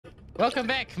Welcome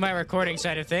back, my recording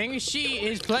side of things. She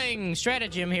is playing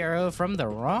Stratagem Hero from the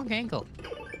wrong angle.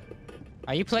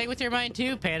 Are you playing with your mind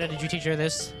too? Panda, did you teach her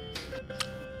this?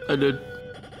 I did.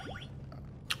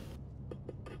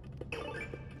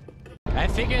 I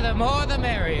figure the more the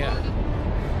merrier.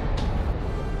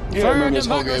 Yeah, I remember this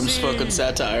whole game's fucking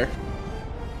satire.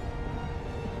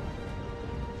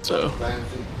 So.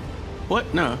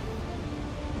 What? No.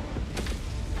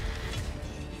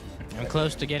 I'm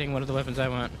close to getting one of the weapons I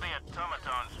want.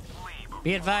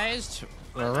 Be advised,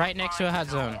 we're right next to a hot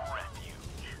zone.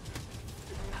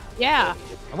 Yeah.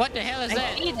 What the hell is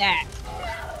that? I see that.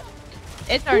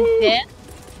 It's our death.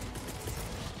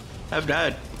 I've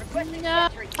died. No.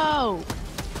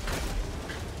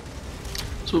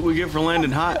 That's what we get for landing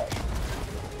hot.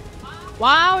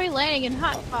 Why are we landing in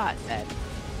hot spots then?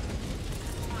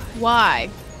 Why?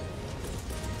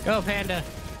 Go, Panda.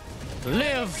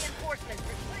 Live!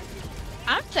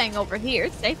 I'm staying over here.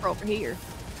 It's safer over here.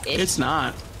 It's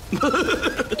not.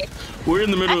 We're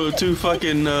in the middle of two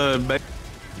fucking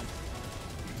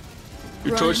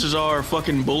your choices are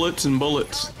fucking bullets and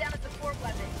bullets.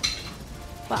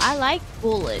 But I like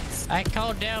bullets. I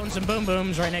called down some boom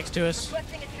booms right next to us.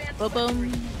 Boom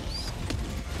boom.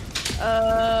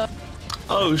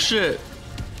 Oh shit.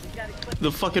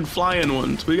 The fucking flying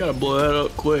ones. We gotta blow that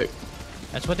up quick.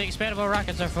 That's what the expandable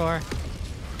rockets are for.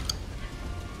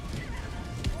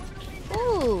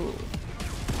 Ooh.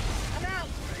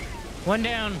 One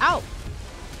down. Ow.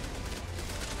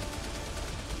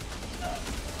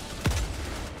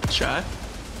 Shy.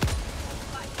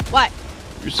 What?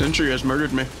 Your sentry has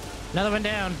murdered me. Another one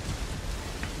down.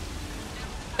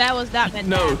 That was not meant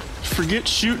No, to. forget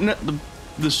shooting at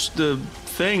the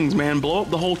things, man. Blow up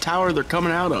the whole tower they're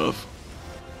coming out of.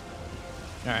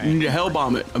 Alright. You need to hell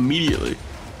bomb it immediately.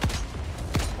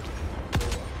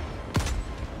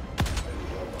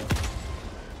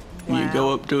 Wow. You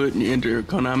go up to it and you enter your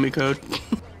Konami code.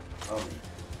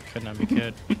 Could not be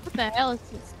good. What the hell is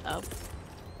this stuff?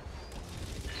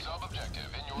 Sub-objective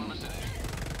in your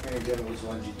vicinity. Which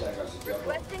ones you take us to go?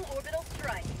 Requesting orbital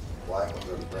strike. Black ones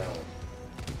or the brown ones?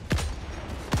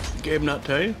 Gabe not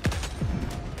tell you?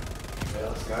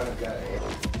 Well, it's kind of got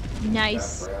a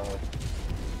Nice. brown one.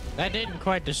 That didn't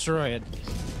quite destroy it.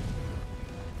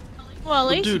 Well,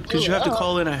 at But least dude, because you have to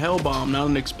call in a hell bomb, not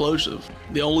an explosive.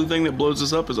 The only thing that blows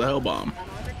us up is a hell bomb.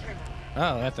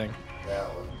 Oh, that thing. That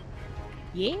one.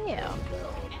 Yeah. That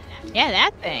one. Yeah,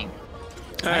 that thing.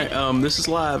 Alright, this is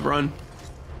live, run.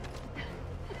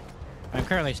 I'm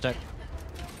currently stuck.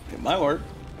 It might work.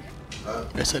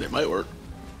 I said it might work.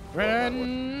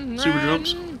 Run, Super run.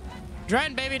 jumps.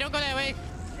 Run, baby, don't go that way.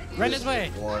 Run this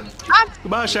way. One.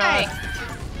 Goodbye, Shy.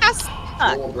 I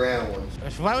stuck. 4 brown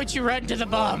ones. Why would you run to the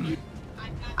bomb?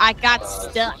 I got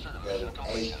stuck. Got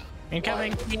 8.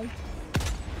 Incoming. So you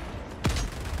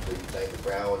take the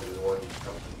brown ones and the ones you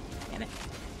come. Damn it.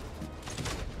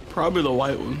 Probably the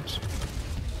white ones.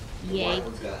 The Yay. white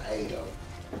one's got 8 of them.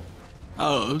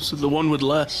 Oh, so the one with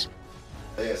less.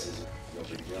 This is no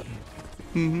big jump.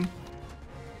 Mm-hmm.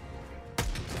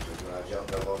 When I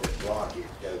jumped up on this block, it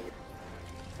goes.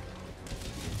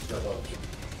 Jump up.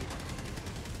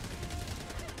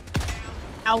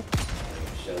 Ow. It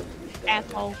shows you which down.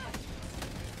 Asshole.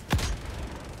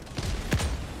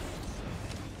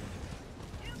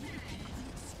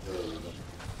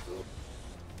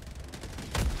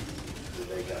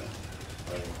 They got.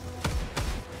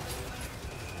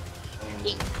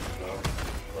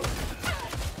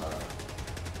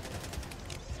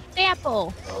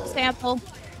 Sample. Sample.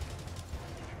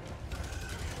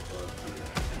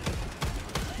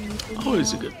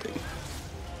 Always a good thing.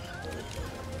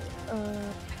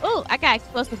 Oh, I got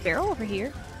explosive barrel over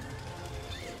here.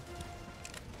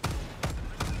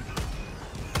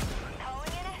 Calling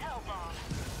in a hell bomb.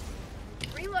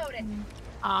 Reload it.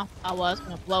 Ah, I was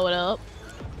gonna blow it up.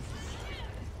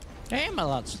 I am a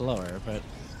lot slower, but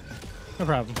no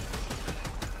problem.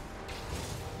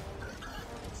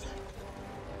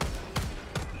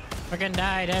 Fucking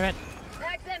die, damn it.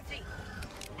 Bag's empty.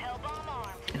 Hell bomb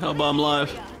armed. Hell bomb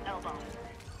live. Hell bomb.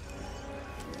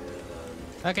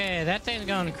 Okay, that thing's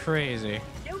going crazy.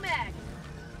 New mag.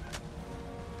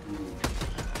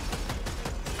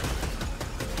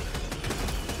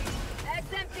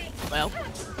 Bag's empty. Well.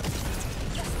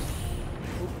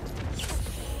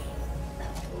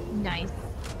 Nice.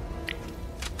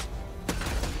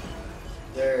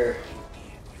 There.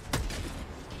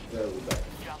 Go back.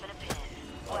 Dropping a pin.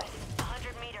 West,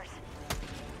 100 meters.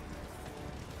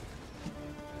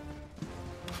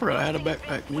 I forgot I had a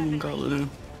backpack. We can call it in.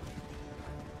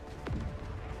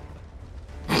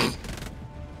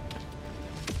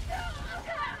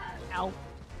 Ow.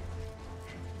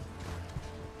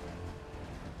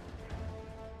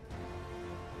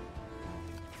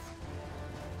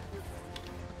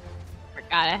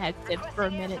 God, I had tips for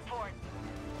a minute.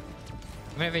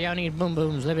 If ever y'all need boom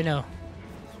booms, let me know.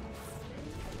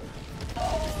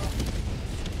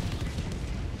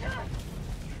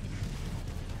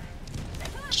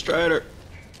 Strider.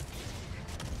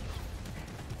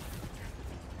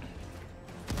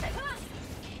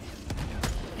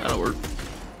 That'll work.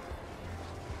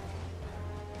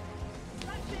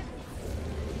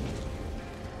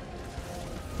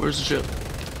 Where's the ship?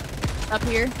 Up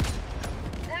here.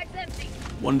 Bag's empty.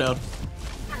 One down.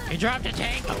 You dropped a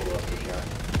tank.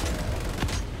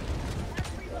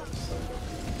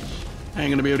 I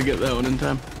ain't gonna be able to get that one in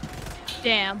time.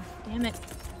 Damn it.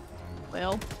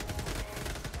 Well,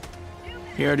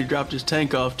 He already dropped his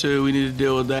tank off too. We need to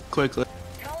deal with that quickly.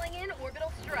 Calling in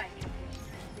orbital strike.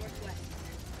 Northwest.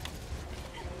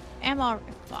 ammo.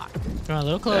 Fuck. Come on, a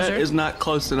little That closer. is not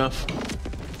close enough.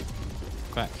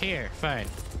 Back here, fine.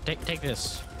 Take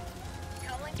this.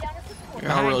 Calling down a support.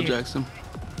 Here, I'll rail you. Jackson.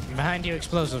 Behind you,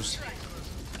 explosives.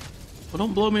 Well,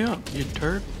 don't blow me up, you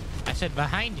turd. I said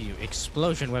behind you,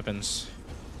 explosion weapons.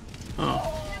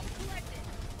 Oh,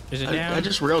 Is it down? I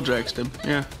just rail jacked him.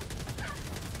 Yeah.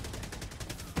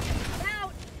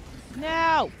 Out.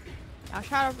 No. I'll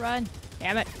try to run.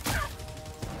 Damn it.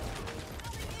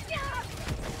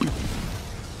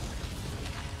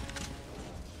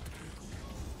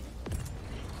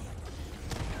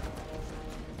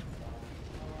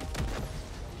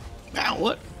 Ow,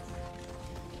 what?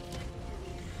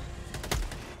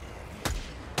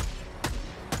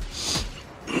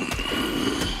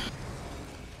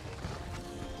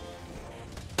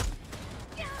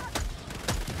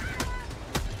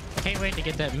 I can't wait to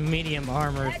get that medium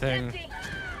armor Bag's thing. empty.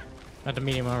 Not the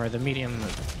medium armor, the medium.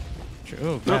 Oh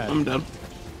Nope, god. I'm done.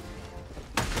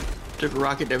 Took a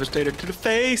rocket devastator to the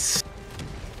face.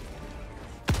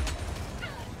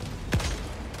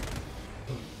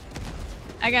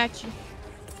 I got you.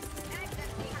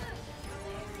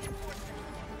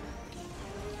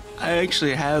 I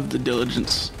actually have the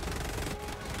diligence.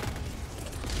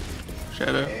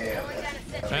 Shadow.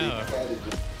 Oh,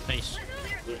 nice.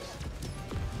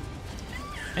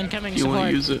 Incoming You want support.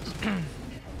 to use it?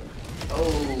 Oh.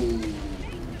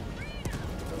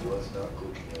 That was not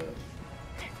cooking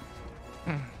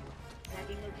up.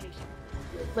 Tagging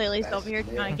location. Lily's over here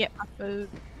trying to get my food.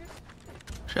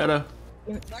 Shadow,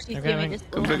 She's They're giving me coming. this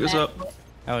come little pick us map. up.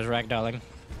 I was ragdolling.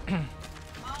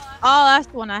 Oh, that's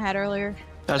the one I had earlier.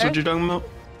 That's what you're talking about?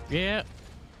 Yeah.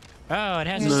 Oh, it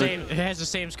has the No. same. It has the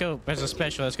same scope as a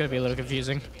special. It's gonna be a little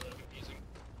confusing.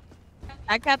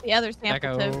 I got the other sample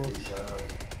Echo. too.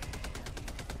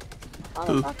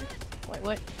 Who? Motherfucker. Wait,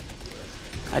 what?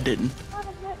 I didn't. What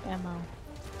is that ammo?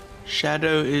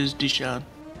 Shadow is Deshaun.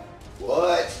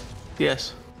 What?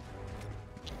 Yes.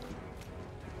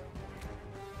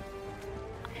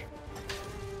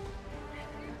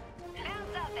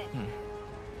 Hands up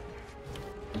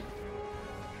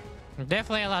it.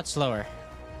 Definitely a lot slower.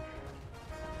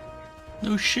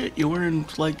 No shit, you're wearing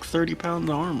like 30 pounds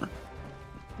of armor.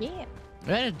 Yeah.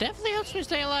 But it definitely helps me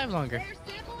stay alive longer. Air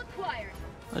sample acquired.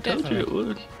 I told you it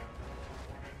would.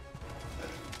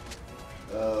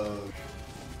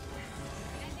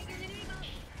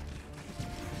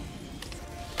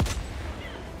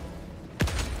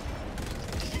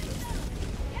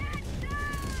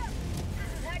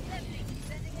 Bag's empty.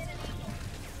 Sending in an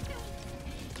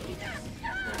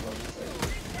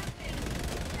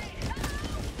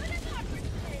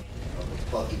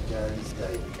Fucking dirty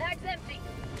state. Bag's empty.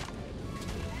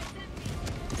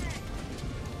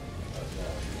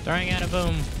 Throwing out a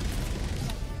boom.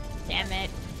 Damn it.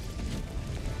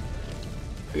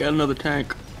 I got another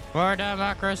tank. For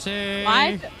democracy. Why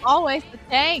is it always the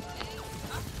tank?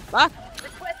 Fuck.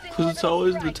 Requesting Because it's orbital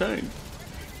always the strike. tank.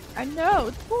 I know,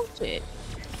 it's bullshit.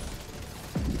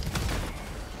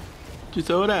 Did you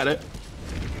throw it at it?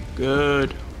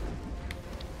 Good.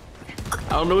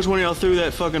 I don't know which one of y'all threw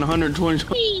that fucking 120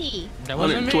 Whee! That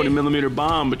wasn't 120 me. millimeter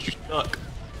bomb, but you stuck.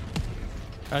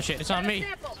 Oh shit, it's on me.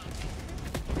 Sample.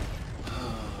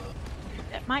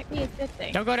 That might be a good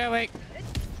thing. Don't go that way.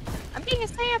 I'm getting a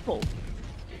sample.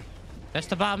 That's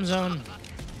the bomb zone.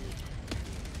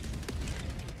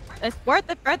 It's worth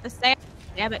it for the sample.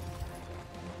 Damn it.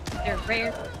 They're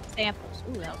rare samples.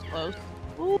 Ooh, that was close.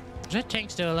 Ooh, Is that tank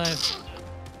still alive?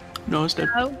 No, it's dead.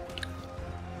 no.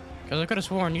 Because I could have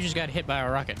sworn you just got hit by a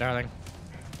rocket, darling.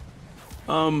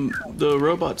 The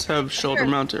robots have shoulder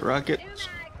mounted rockets,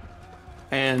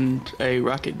 and a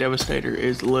rocket devastator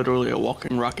is literally a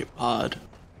walking rocket pod.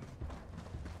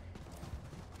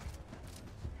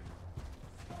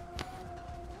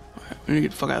 Alright, we need to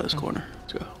get the fuck out of this corner.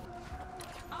 Let's go.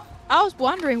 I was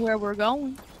wondering where we're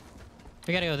going.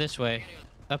 We gotta go this way.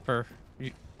 Upper.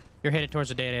 You're headed towards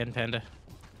the data end, Panda.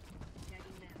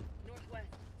 Northwest,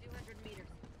 200 meters.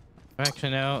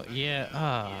 Actually, no. Yeah.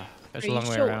 Ah, that's Are a you long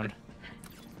way sure? around.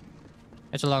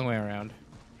 It's a long way around.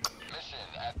 Mission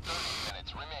at 30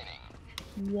 minutes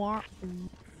remaining. Wah,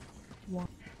 wah.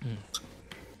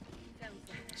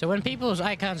 So when people's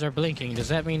icons are blinking, does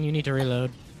that mean you need to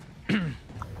reload?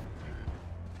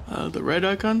 The red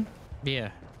icon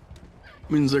Yeah.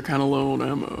 means they're kind of low on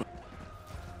ammo.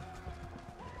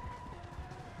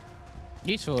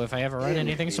 Useful if I ever run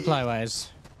anything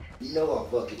supply-wise. You know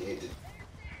I fucking hate it.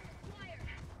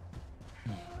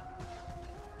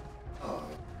 Oh.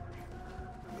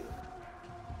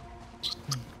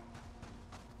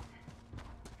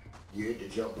 You hit the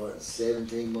jump button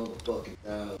 17 motherfucking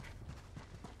times.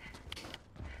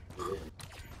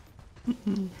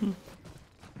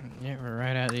 Yeah, we're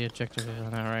right at the objective hill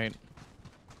now, right?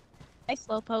 Hey,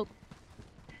 Slowpoke.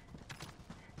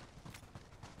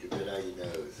 Get it out your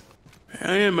nose.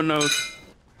 I am a nose.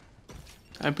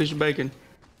 I piece of bacon.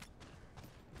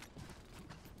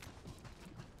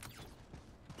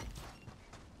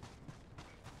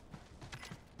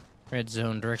 Red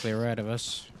zone directly right of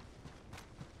us.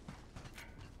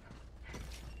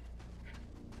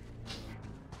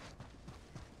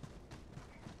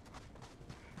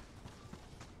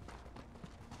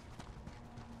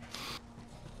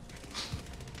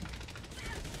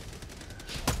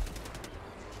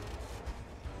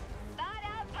 Spot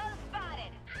outpost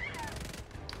spotted.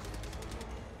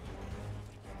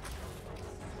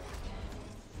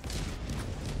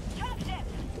 Dropship.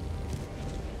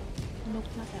 Nope,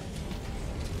 not that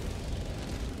one.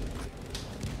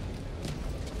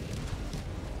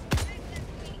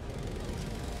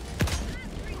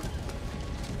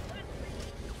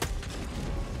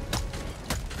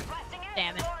 Requesting air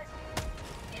Damn it. support.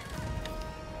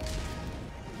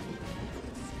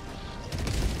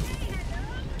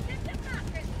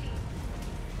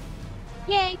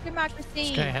 Yay, This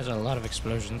democracy! guy has a lot of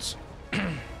explosions.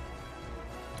 I'm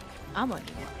gonna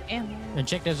need more ammo.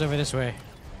 Objectives over this way.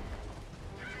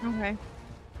 Okay.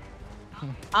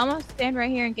 I'm gonna stand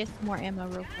right here and get some more ammo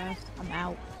real fast. I'm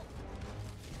out.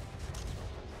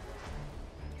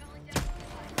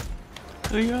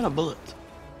 Oh, you got a bullet.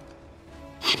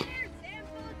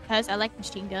 Cause I like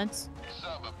machine guns.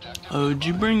 Sub-objective. Oh, did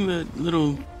you bring the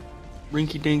little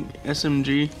rinky-dink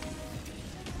SMG?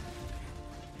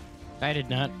 I did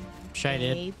not. Shy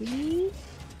did. Maybe.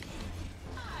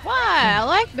 Why? I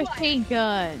like machine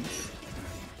guns.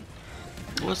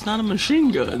 Well, it's not a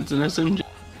machine gun. It's an SMG.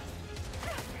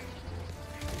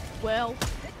 Well,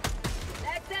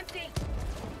 That's empty.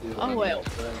 oh well.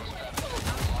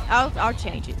 I'll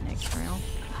change it next round.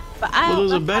 But I. Well,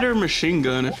 there's a better machine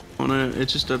gun if you wanna. It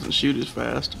just doesn't shoot as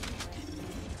fast.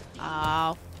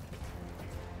 Oh.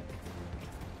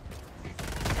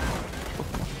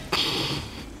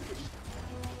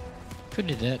 Who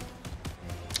did that?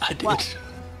 I did. What?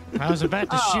 I was about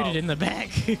to shoot Oh. it in the back.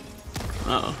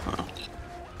 Oh.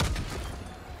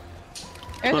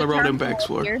 There's what a I brought him turtle backs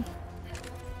for. here.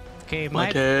 Okay, My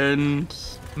my,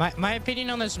 10s. my opinion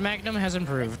on this Magnum has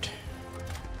improved.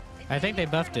 I think they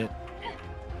buffed it.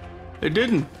 It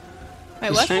didn't. Wait,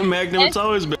 The what's same Magnum it's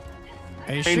always been.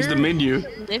 Are you Changed sure? the menu.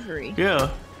 delivery? Yeah.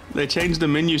 They changed the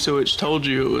menu so it told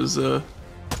you it was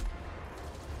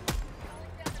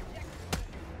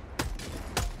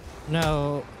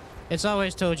No, it's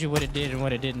always told you what it did and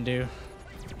what it didn't do.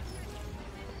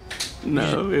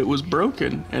 no, it was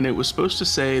broken and it was supposed to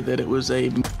say that it was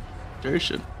a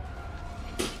version.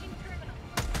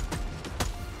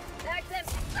 That's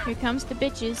empty. Here comes the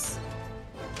bitches.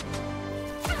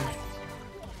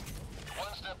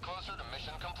 One step closer to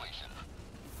mission completion.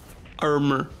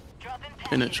 Armor Dropping package.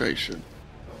 penetration.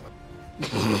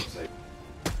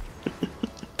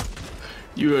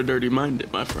 You are dirty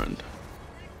minded, my friend.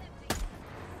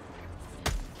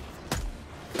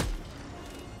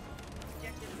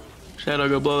 Shadow,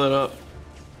 go blow that up.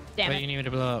 Damn What do you it. need me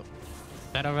to blow up?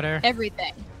 That over there?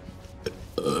 Everything.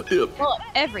 Yep. Blow up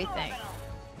everything.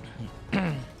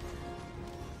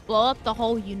 Blow up the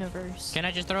whole universe. Can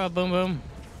I just throw a boom boom?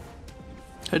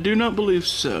 I do not believe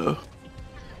so.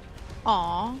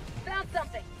 Aw. Found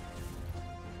something.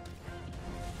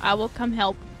 I will come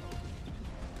help.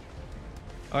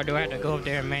 Or do I have to go up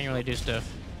there and manually do stuff?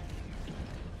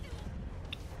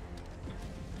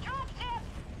 Dropship.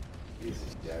 This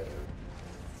is Shadow.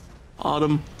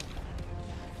 Autumn,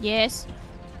 Yes.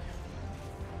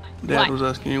 Dad What? was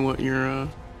asking you what your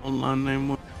online name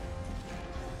was.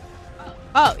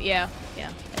 Oh, yeah. Yeah,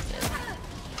 that's it.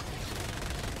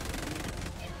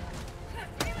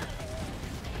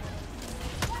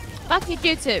 Fuck you,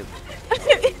 Jutsu.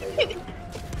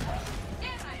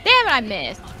 Damn Damn it, I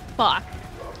missed. Fuck.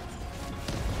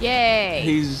 Yay.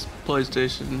 He's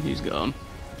PlayStation. He's gone.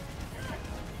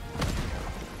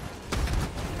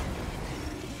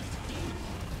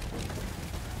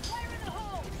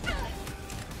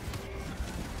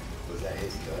 Was that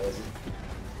his cousin?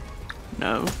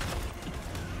 No.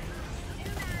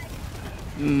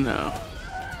 No.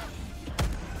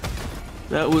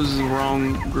 That was the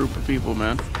wrong group of people,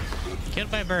 man. Killed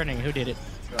by burning. Who did it?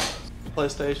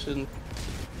 PlayStation.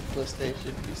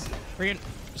 PlayStation.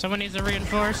 Someone needs to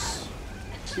reinforce.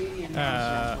 They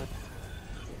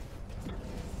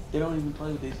don't even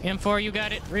play with these. M4, you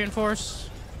got it. Reinforce.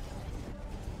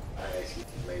 I actually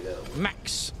made up.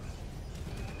 Max.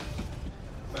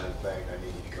 Matter of fact, I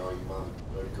need you to call your mom.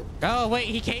 Oh wait,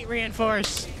 he can't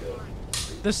reinforce.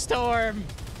 The storm.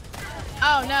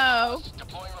 Oh no.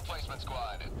 Deploying replacement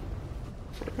squad.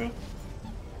 Request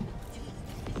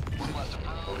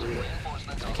approved.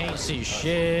 Reinforcements on Can't see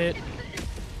shit.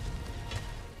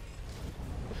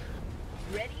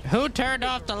 Who turned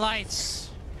off the lights?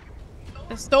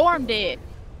 The storm did.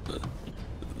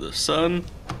 The sun.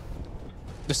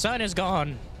 The sun is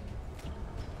gone.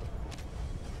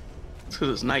 It's 'cause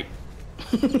it's night.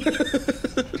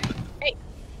 Hey,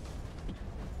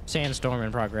 Sandstorm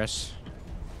in progress.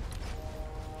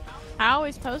 how are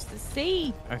we supposed to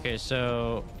see? Okay,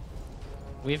 so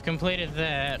we've completed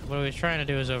that. What we're trying to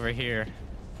do is over here.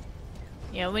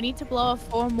 Yeah, we need to blow up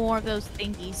 4 more of those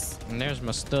thingies. And there's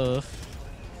my stuff.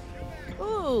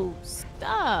 Ooh,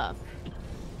 stuff.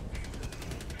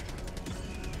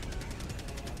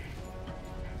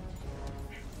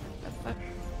 The fuck?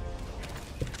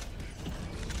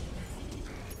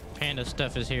 Panda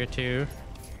stuff is here too.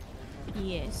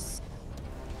 Yes.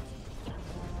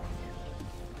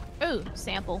 Ooh,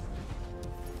 sample.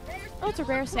 Oh, it's a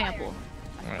rare sample.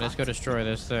 Alright, let's go destroy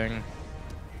this thing.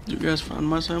 You guys find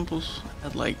my samples? I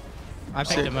had like I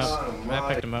picked them up. I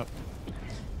picked them up.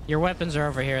 Your weapons are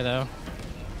over here though.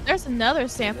 There's another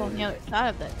sample on the other side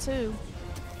of that too.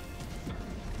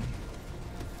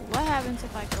 What happens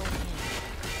if I go in?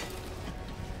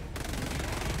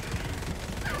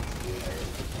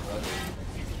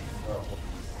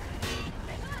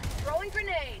 Throwing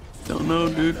grenade. don't know,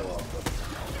 dude.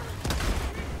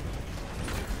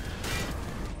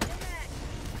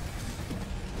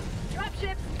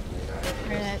 Dropship.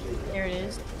 There it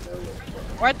is.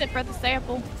 Worth it for the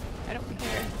sample. I don't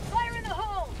care. Fire in the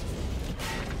hole.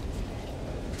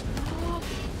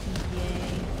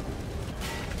 Yay.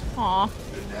 Aw.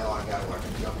 Now I got like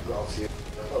a jump across here.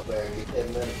 Jump up there and get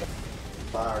 10 minutes.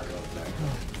 Fire comes back up.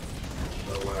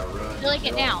 But when I run, Really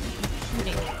get down.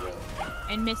 Shooting. run.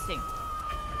 And missing.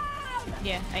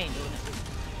 Yeah, I ain't doing it.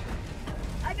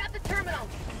 I got the terminal.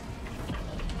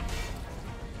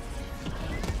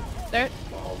 There.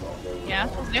 Yeah,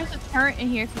 there's a turret in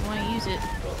here if you want to use it.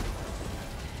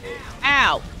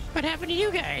 Ow! What happened to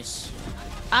you guys?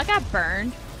 I got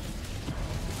burned.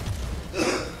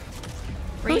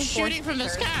 Who's shooting from the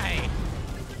sky?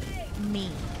 Me.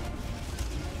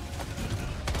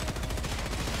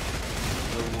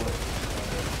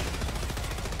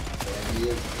 And he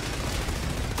is.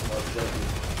 Motherfucker.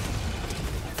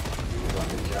 He was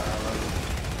like a giant.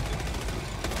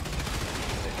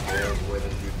 And with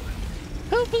it,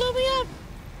 Who blew me up?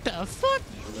 The fuck?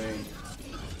 I mean,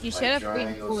 You should have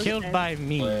been triangles. Killed by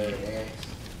me. square X,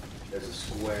 there's a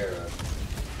square.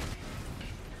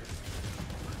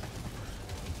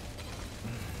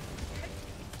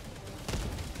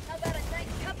 How about a nice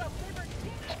cup of liver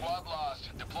tea? Squad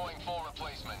lost. Deploying full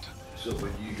replacement. So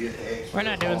when you get X, We're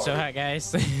not doing so hot,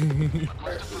 guys. Request This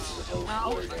approved. is the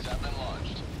whole Reinforcements square. have been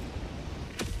launched.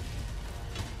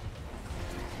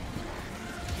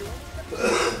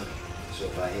 So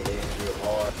if I hit X real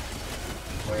hard,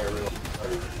 square real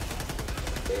hard,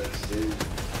 X do.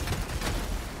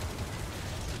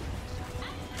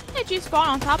 How did you spawn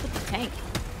on top of the tank?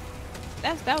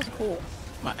 That was cool.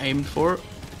 I aimed for it.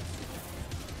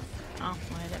 Oh,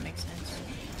 well, that makes sense.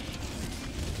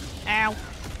 Ow.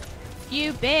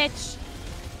 You bitch!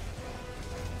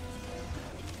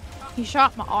 He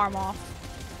shot my arm off.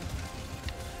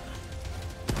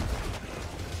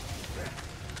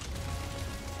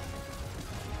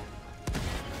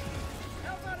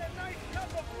 How about a nice cup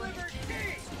of liver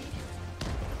tea?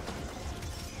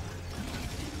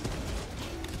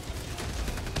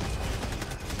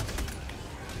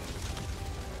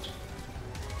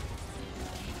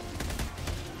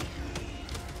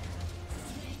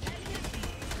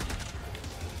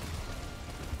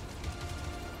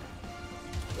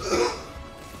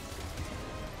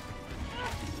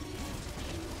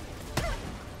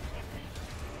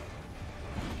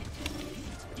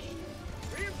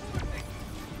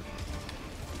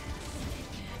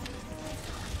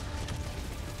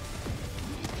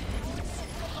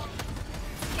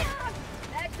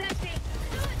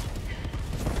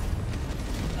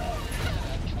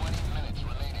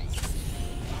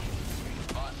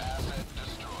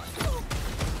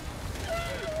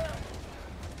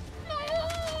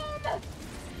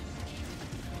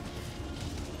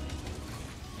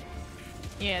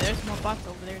 Yeah, there's more bots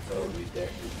over there So too. we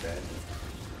definitely banned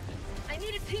I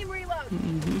need a team reload.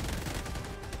 Mm-hmm.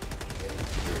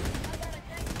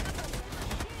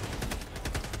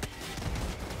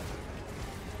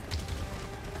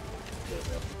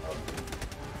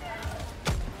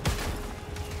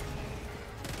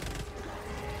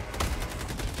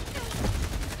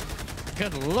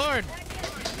 Good lord.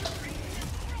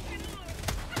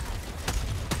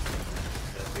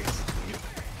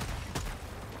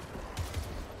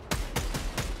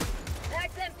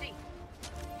 Bag's empty.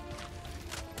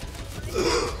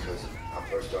 Because I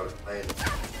first started playing.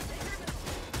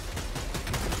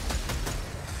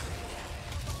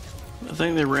 I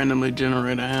think they randomly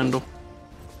generate a handle.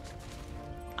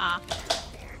 Ah.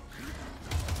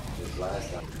 This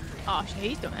last time Oh shit,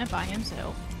 he's doing that by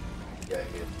himself. he got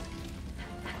hit.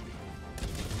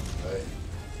 Right?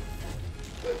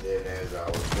 But then as I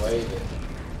was playing it,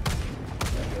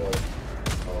 I was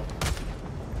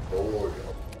bored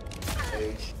on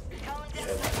page. And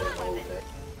I was holding that.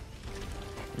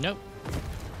 Nope.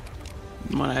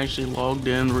 Might actually logged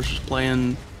in versus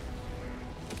playing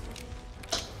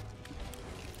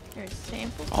There's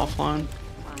samples. offline.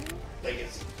 Think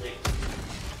it's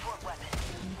Support weapon.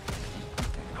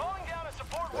 Calling down a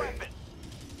support weapon.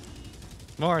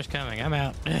 More is coming. I'm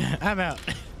out. I'm out.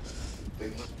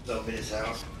 big stuff in his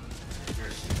house.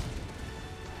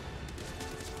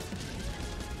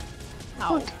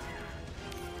 Oh.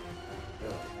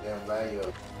 Damn value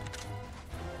of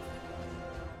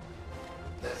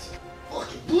that's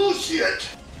fucking bullshit.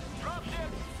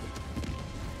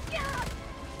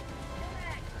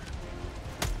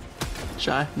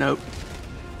 Shy? Nope.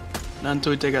 Not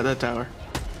until we take out that tower.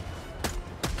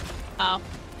 Oh.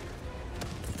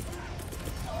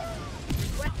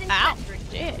 Ow.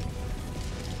 Shit.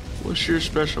 What's your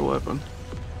special weapon?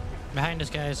 Behind us,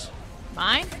 guys.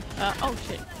 Mine? Oh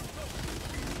shit.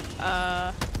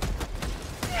 I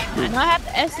know I have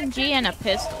the SMG and a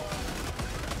pistol.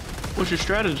 What's your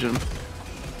stratagem?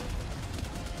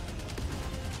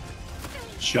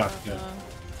 Shotgun.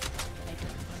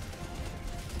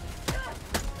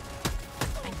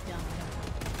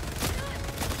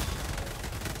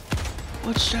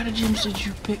 What stratagems did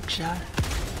you pick, Shy?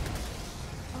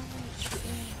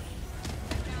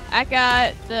 I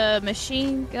got the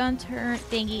machine gun turret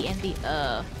thingy and the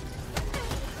other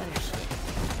shit.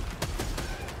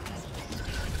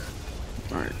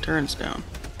 Alright, turns down.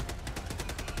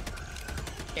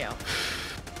 Yeah.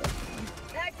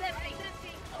 Bag's empty.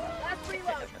 Last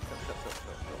reload.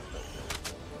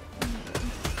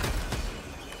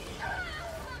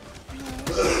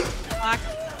 Fuck.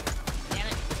 Damn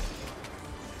it.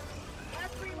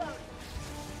 Last reload.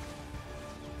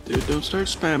 Dude, don't start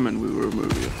spamming, we will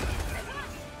remove you.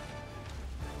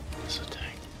 That's a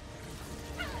tank.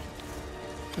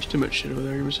 There's too much shit over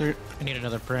there, give me a second. I need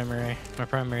another primary. My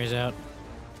primary's out.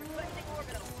 Requesting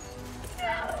orbital.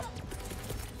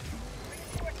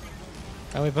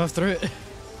 Oh, we both threw it. It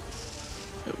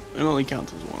only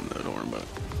counts as one though, don't worry about it.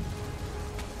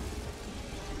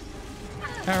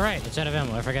 Alright, it's out of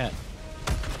ammo. I forgot.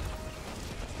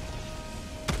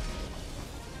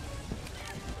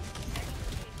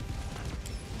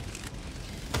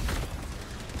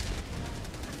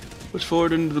 Push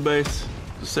forward into the base.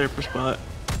 It's a safer spot.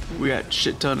 We got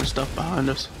shit ton of stuff behind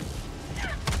us.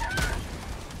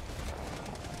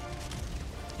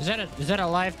 Is that a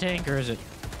live tank or is it?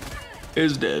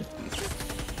 Is dead.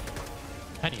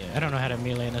 How do you? I don't know how to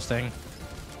melee in this thing.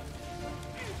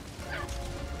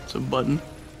 It's a button.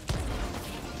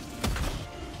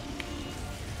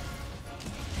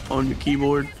 On your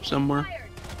keyboard somewhere.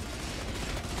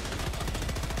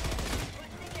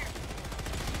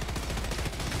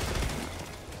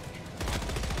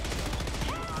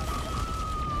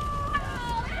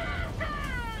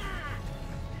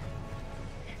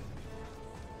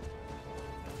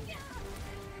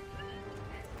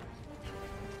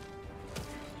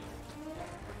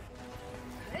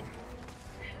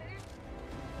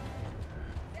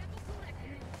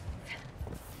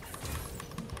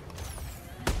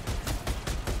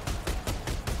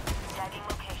 Tagging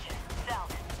location.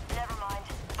 South. Never mind.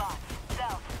 Bots.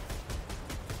 South.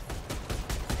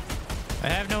 I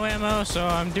have no ammo, so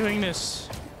I'm doing this.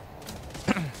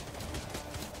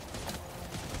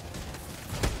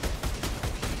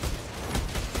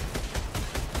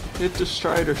 Hit the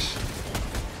striders.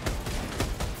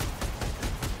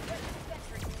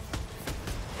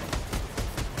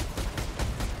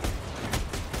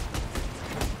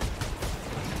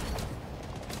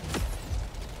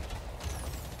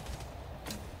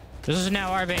 This is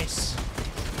now our base.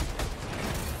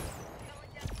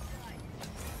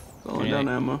 Calling down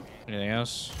ammo. Anything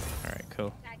else? All right,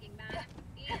 cool. Tagging map.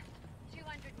 East,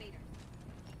 200 meters.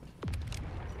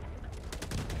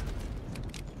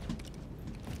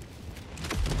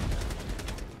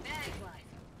 Mag life.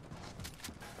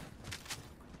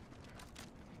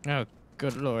 Oh,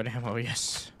 good lord, ammo,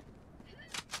 yes.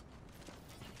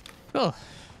 Cool.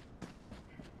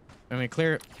 And we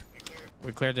cleared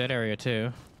that area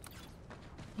too.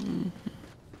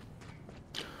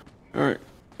 Alright,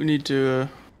 we need to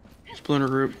splinter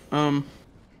group.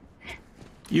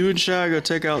 You and Shy go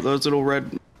take out those little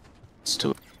red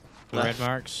to Red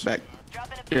marks. back.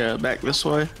 Dropping a Yeah, back this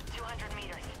way. 200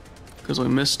 meters. Because we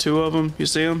missed 2 of them. You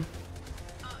see them?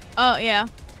 Oh yeah.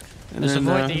 And Just then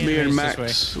avoid the me and enemies this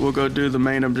Max will go do the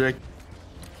main objective.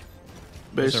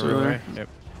 There's a Basically. row, right? Yep.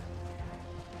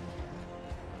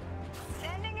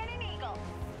 Sending in an eagle.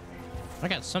 I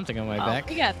got something on my Oh, back.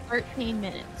 we got 13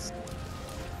 minutes.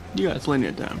 You got plenty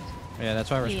of time. Yeah, that's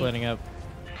why we're Yeah. splitting up.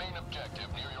 Main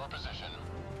objective near your position.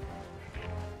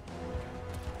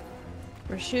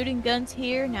 We're shooting guns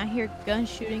here. Now I hear gun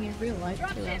shooting in real life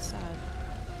too outside.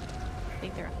 I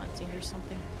think they're hunting or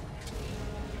something.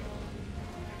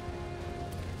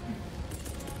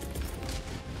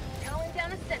 Calling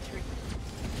down a sentry.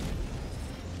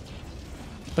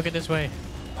 Look at this way.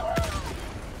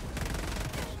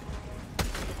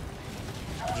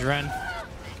 Did you run?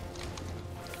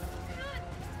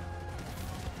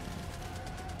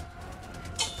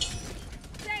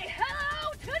 Say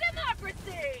hello to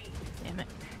democracy. Damn it.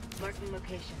 Marking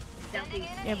location. Southeast.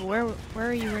 Yeah, but where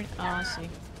are you? Oh, I see.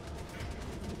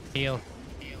 Heal.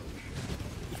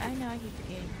 I know. I keep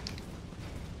forgetting.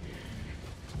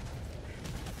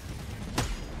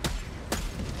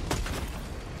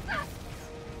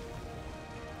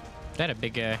 That a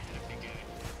big guy.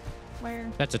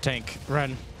 Where? That's a tank.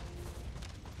 Run.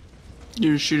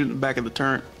 You just shoot at the back of the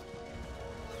turret.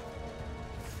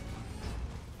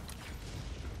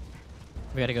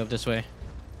 We gotta go this way.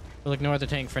 We'll ignore the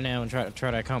tank for now and try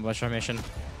to accomplish our mission.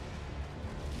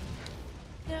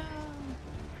 No.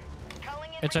 Calling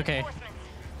in It's okay. reinforcements.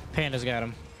 Panda's got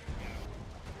him.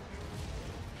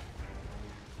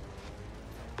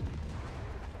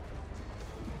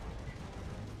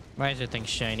 Why is that thing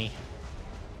shiny?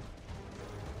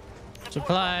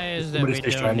 Supplies that we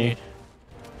Somebody say don't shiny.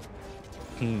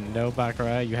 need. No,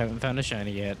 Baccarat, you haven't found a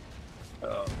shiny yet.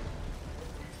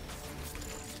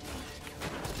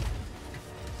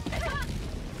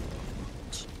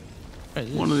 What is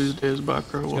One of this? these days,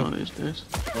 Bakro. go. One of these days.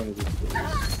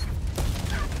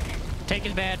 Tank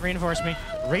is bad. Reinforce me.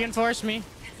 Reinforce me.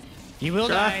 You will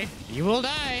Try. die. You will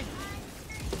die.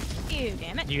 Ew,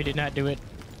 damn it. You did not do it.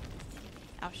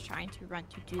 I was trying to run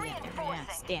to do that.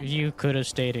 Yes, damn it. You could have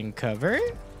stayed in cover.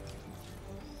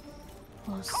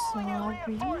 Oh, sorry.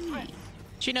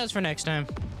 She knows for next time.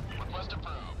 Request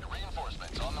approved.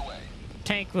 Reinforcements on the way.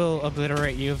 Tank will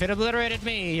obliterate you. If it obliterated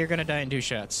me, you're gonna die in 2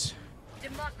 shots.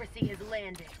 Democracy has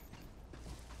landed.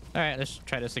 All right, let's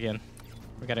try this again.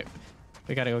 We gotta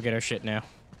go get our shit now.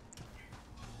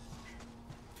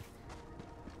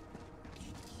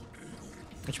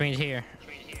 Which means here.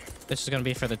 This is gonna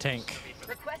be for the tank.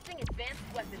 Requesting advanced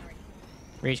weaponry.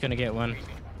 Reed's gonna get one.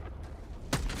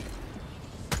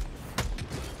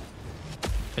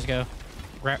 Let's go.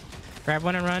 Grab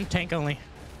one and run. Tank only.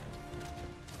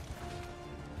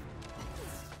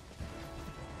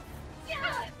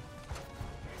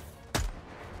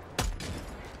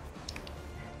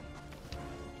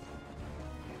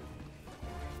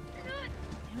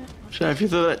 So if you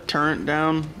throw that turret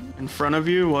down in front of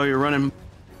you while you're running,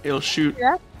 it'll shoot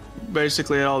Yeah.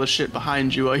 basically at all the shit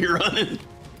behind you while you're running.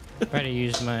 Try to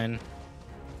use mine.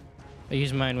 I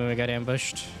used mine when we got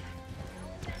ambushed.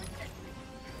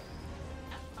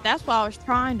 That's what I was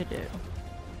trying to do.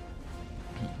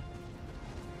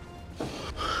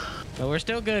 But we're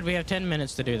still good. We have 10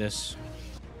 minutes to do this.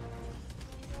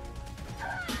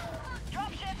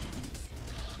 Dropship.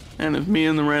 And if me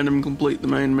and the random complete the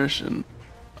main mission,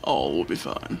 all will be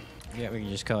fine. Yeah, we can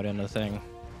just call it into the thing.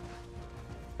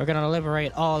 We're gonna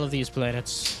liberate all of these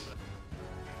planets.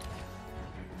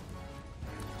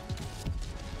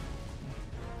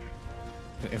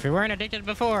 If we weren't addicted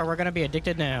before, we're gonna be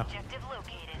addicted now. Objective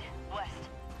located. West.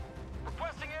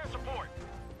 Requesting air support.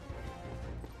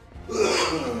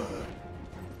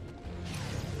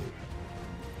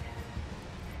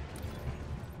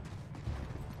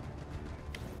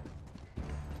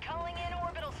 Calling in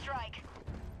orbital strike.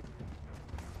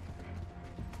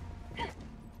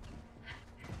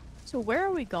 So where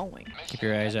are we going? Keep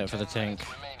your eyes out for the tank.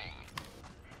 Remaining.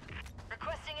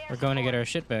 Requesting air We're going to get support. our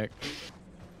shit back.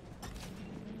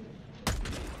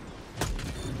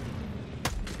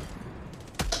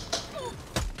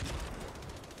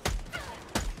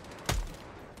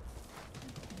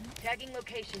 Tagging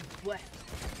location west.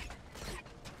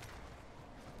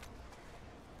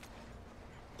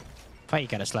 Why you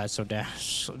gotta slide so down,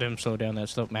 slow down that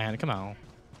slope, man? Come on.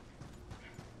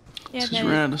 Yeah, Just that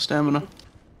ran is- out of stamina.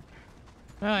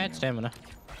 Oh, I had stamina.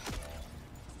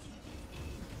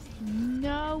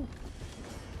 No.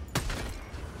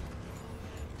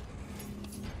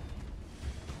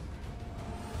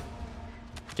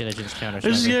 Diligence counter. I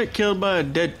just sniper. get killed by a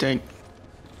dead tank.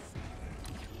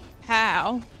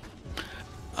 How?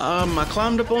 I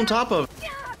climbed up on top of it.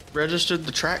 Registered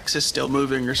the tracks is still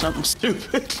moving or something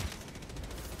stupid.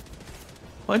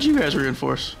 Why'd you guys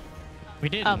reinforce? We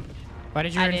didn't. Why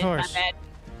did you I did, my reinforce? bad.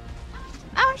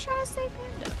 I was trying to save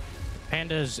Panda.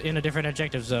 Panda's in a different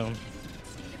objective zone.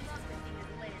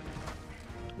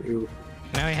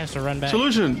 Now he has to run back.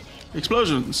 Solution!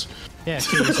 Explosions! Yeah,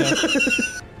 kill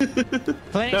yourself.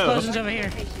 Plenty No. explosions over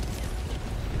here.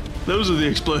 Those are the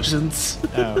explosions.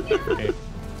 Oh, okay.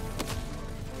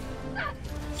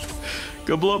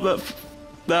 Go blow up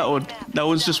that one. That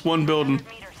one's just one building.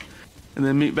 And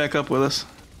then meet back up with us.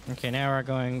 Okay, now we're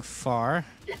going far.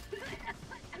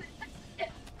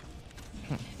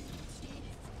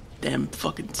 Damn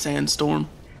fucking sandstorm.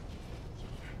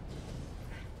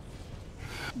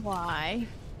 Why?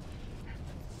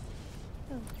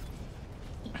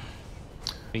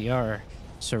 We are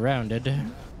surrounded.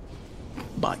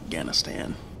 By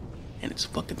Afghanistan. And it's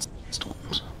fucking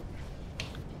storms.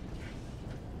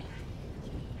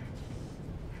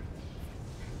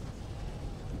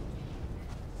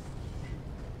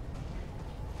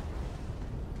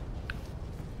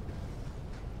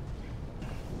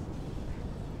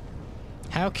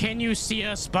 How can you see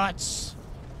us, bots?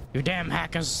 You damn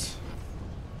hackers.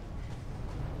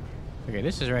 Okay,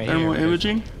 this is right Thermal here.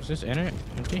 imaging? Is this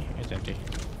empty? It's empty.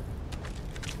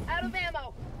 Out of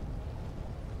ammo.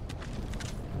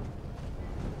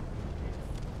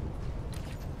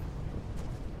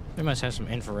 We must have some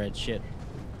infrared shit.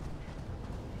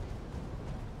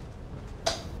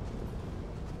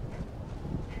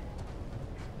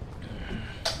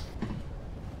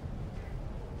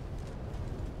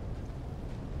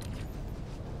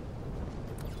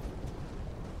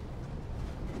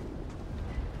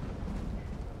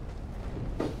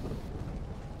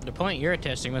 The point you're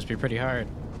testing must be pretty hard.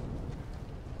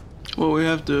 Well, we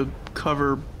have to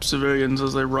cover civilians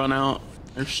as they run out.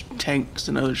 There's tanks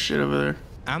and other shit over there.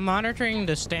 I'm monitoring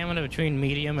the stamina between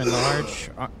medium and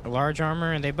large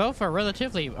armor, and they both are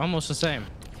relatively almost the same.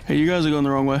 Hey, you guys are going the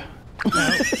wrong way.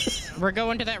 No, we're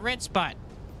going to that red spot.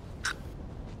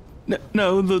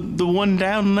 No, the one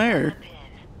down there.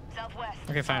 Southwest.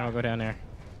 Okay, fine, we'll go down there.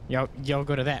 Y'all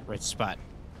go to that red spot.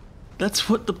 That's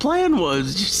what the plan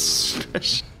was.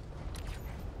 Just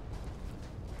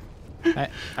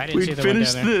I didn't see we'd the one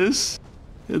finish down there. this,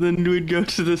 and then we'd go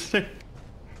to the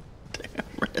damn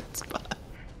red spot.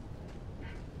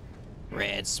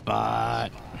 Red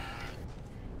spot.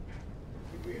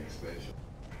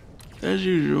 As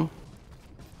usual.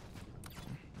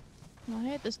 Well,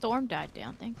 hey, the storm died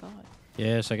down. Thank God.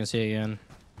 Yes, I can see again.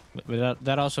 But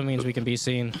that also means we can be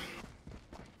seen.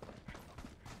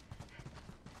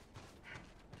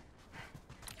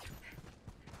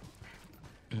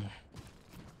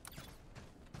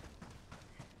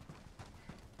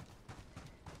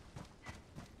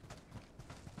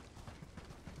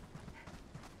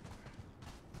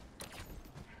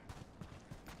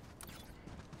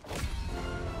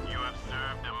 You have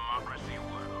served democracy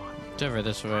well. It's over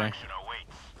this way. Action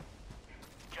awaits.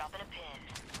 Dropping a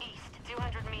pin. East,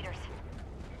 200 meters.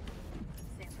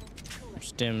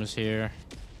 Stims here.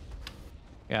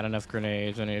 Got enough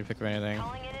grenades. I need to pick up anything.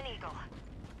 Calling in an eagle.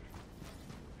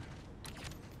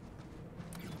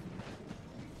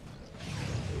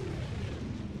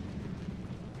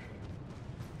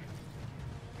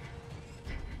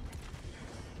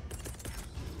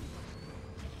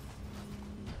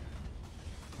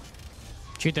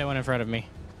 Shoot that one in front of me.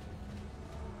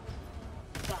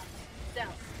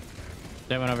 South.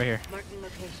 That one over here. Marking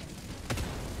location.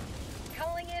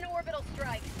 Calling in orbital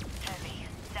strike. Heavy.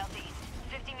 Southeast.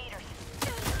 50 meters.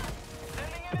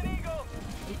 Sending in an eagle.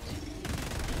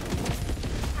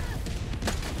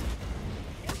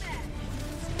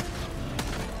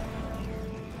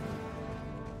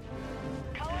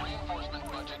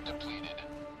 Reinforcement budget depleted.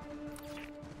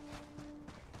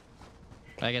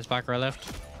 I guess Bakra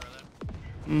left.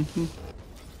 Mm-hmm.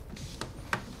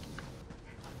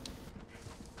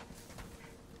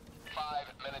 5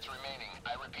 minutes remaining.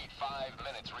 I repeat, 5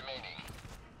 minutes remaining.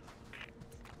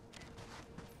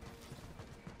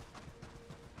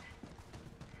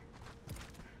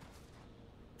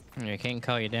 I can't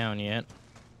call you down yet.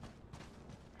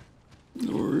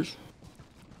 No worries.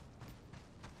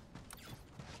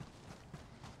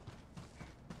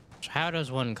 How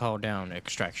does one call down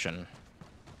extraction?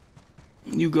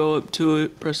 You go up to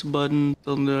it, press a button,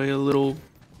 on the little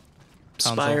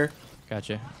Console. spire.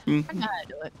 Gotcha. I know how to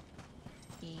do it.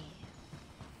 Yeah.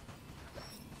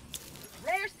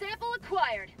 Rare sample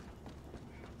acquired.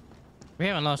 We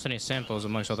haven't lost any samples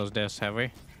amongst all those deaths, have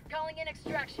we? Calling in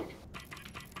extraction.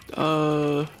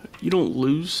 You don't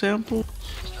lose samples?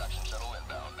 Extraction shuttle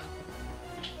inbound.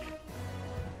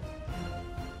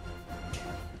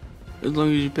 As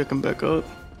long as you pick them back up.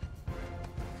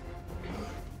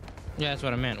 Yeah, that's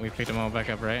what I meant. We picked them all back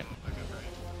up, right?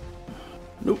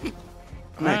 Nope.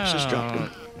 Max just dropped them.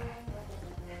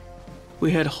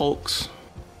 We had Hulks.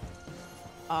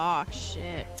 Oh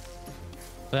shit.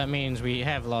 That means we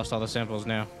have lost all the samples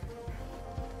now.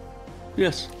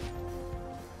 Yes.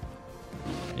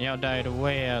 Y'all died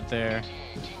way out there.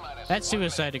 That's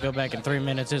suicide to go back in 3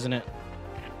 minutes, isn't it?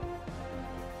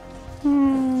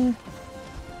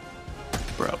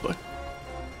 Probably.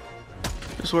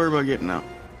 Just worry about getting out.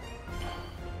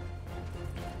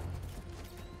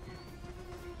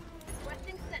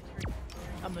 Requesting sentry.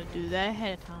 I'm gonna do that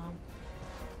ahead of time.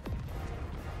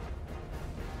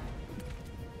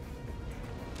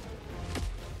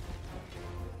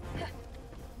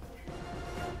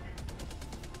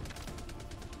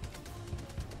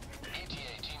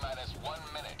 ETA T-minus 1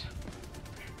 minute.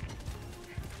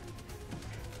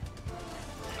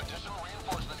 Additional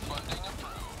reinforcement funding approved.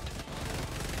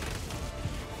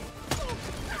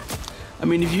 I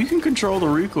mean, if you can control the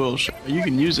recoil, you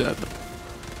can use that.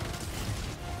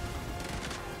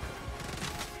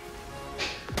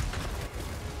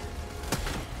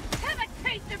 Have a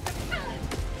taste of the sun.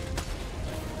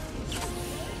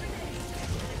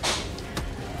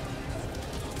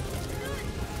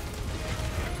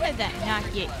 Where did that not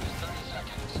get? 30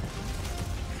 seconds.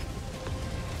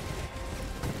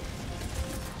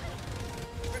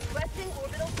 Requesting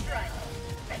orbital strike.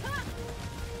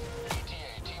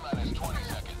 ETA T-minus 20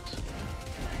 seconds.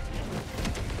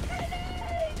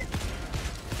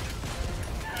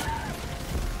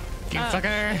 You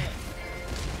fucker! ETA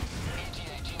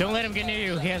Don't let him get near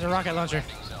you. He has a rocket launcher.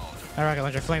 zone. A rocket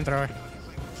launcher, flamethrower.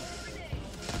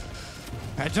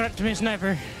 I threat to me,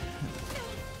 sniper.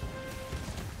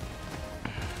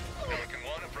 Pelican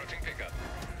 1 approaching pickup.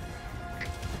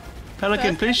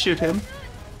 Pelican, please shoot him.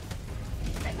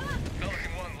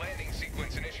 Pelican 1 landing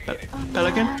sequence initiated.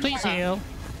 Pelican? Please heal.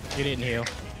 You didn't heal.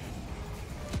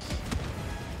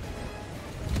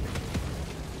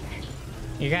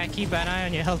 You gotta keep an eye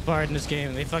on your health bar in this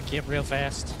game. They fuck you up real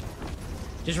fast.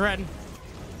 Just run.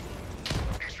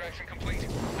 Extraction complete.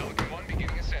 Pelican 1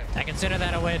 beginning ascent. I consider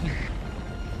that a win.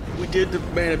 We did the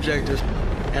main objective,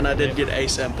 and I did get a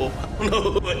sample. I don't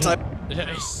know what type.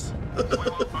 Nice.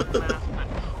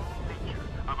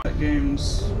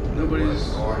 Games,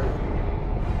 nobody's. Hard.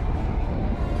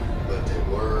 But they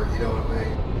were, you know what I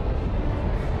mean?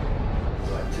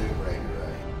 It's like Tomb Raider,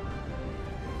 right?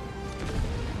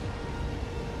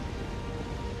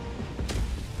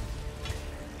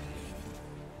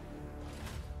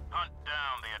 Hunt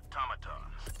down the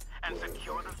automatons and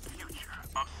secure the future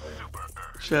of Super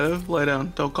Earth. Shadow, lay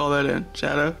down. Don't call that in.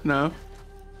 Shadow, no.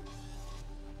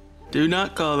 Do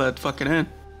not call that fucking in.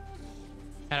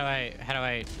 How do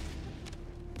I?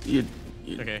 You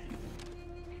Okay.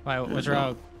 Why? What's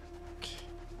wrong?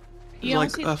 You don't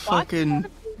like see a the box? fucking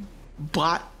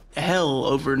bot hell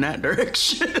over in that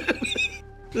direction.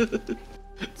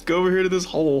 Let's go over here to this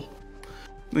hole.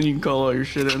 Then you can call all your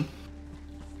shit in.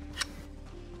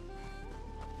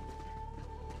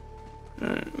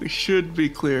 Alright, we should be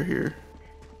clear here.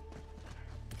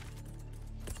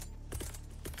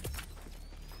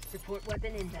 Support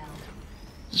weapon inbound.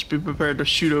 Just be prepared to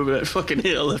shoot over that fucking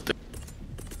hill if they...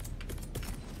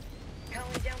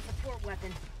 Calling down support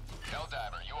weapon.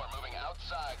 Helldiver, you are moving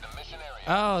outside the mission area.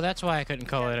 Oh, that's why I couldn't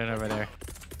call it in over there.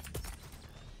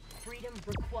 Freedom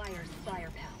requires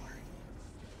firepower.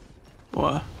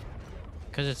 What?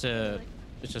 Cause it's a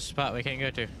spot we can't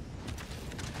go to.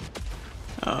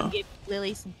 Oh. Give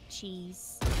Lily some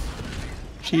cheese.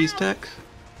 Cheese tax?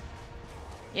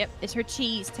 Yep, it's her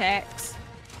cheese tax.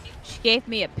 She gave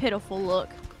me a pitiful look.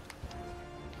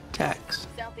 Tax.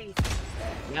 Southeast.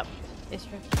 Yep, it's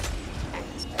her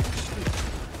tax.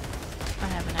 I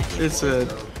have an idea. It's a...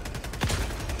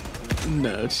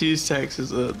 No, cheese tax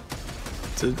is a...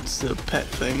 It's a pet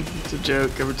thing. It's a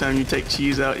joke. Every time you take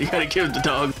cheese out, you gotta give it the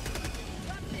dog.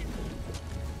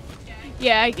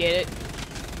 Yeah, I get it.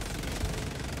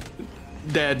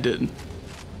 Dad didn't.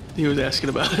 He was asking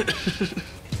about it. Fire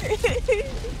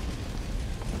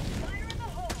in the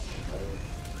hole.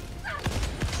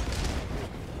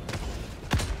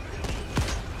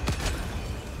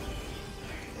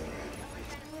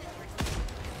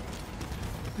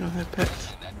 have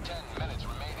pets. At 10 minutes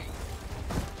remaining.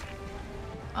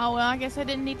 Oh well, I guess I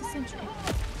didn't need the sentry.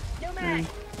 No mag.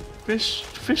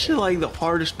 Fish are like the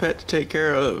hardest pet to take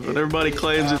care of, and everybody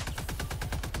claims it.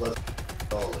 Let's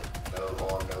roll it. No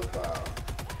harm, no foul.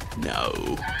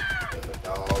 No. If it's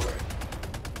already.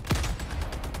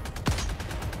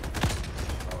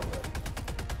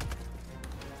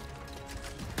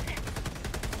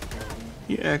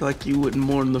 You act like you wouldn't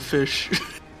mourn the fish.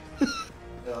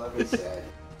 No, I'm just sad.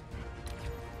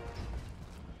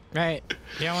 Right.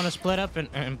 Y'all want to split up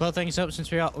and blow things up since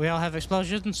we all have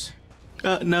explosions?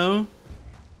 No.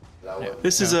 I wouldn't.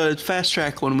 This is a fast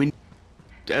track one. We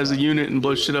as a unit and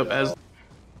blow shit up as.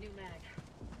 New mag.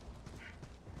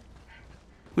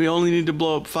 We only need to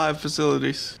blow up 5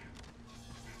 facilities.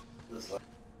 Just like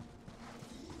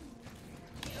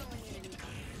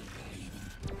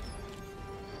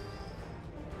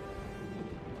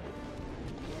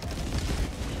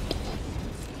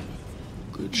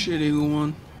Good shit, Eagle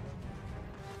One.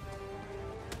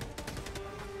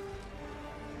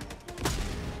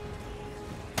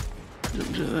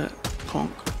 Jump to that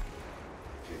punk.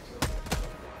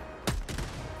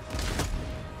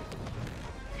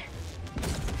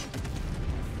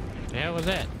 The hell was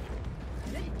that?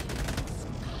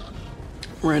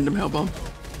 Random hell bomb.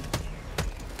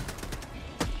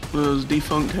 One of those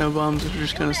defunct hell bombs that are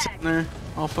just kind of sitting there,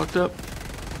 all fucked up.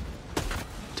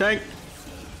 Tank.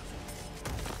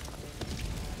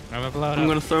 I'm gonna blow it I'm up.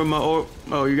 gonna throw my orb.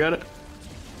 Oh, you got it?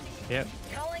 Yep.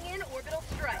 Calling in orbital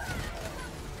strike.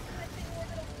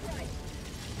 Orbital strike.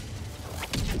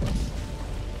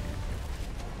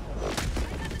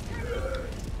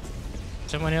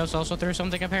 Someone else also threw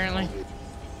something apparently.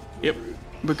 Yep.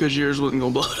 Because yours wasn't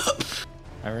gonna blow it up.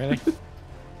 Oh really?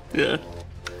 Yeah.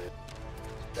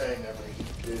 that ain't never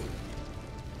do.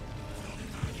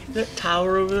 That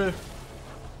tower over there.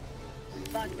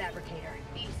 Bug fabricator.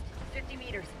 East. 50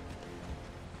 meters.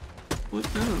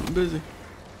 What? No, I'm busy.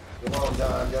 Come on,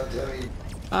 Don, you gotta tell me.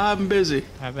 I'm busy.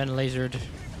 I've been lasered.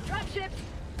 Dropship.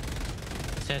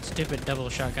 It's that stupid double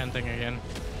shotgun thing again.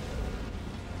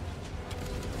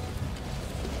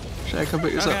 Should I come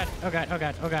pick this Oh up? god, oh god, oh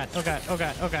god, oh god, oh god, oh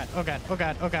god, oh god, oh god, oh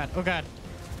god, oh god, oh god.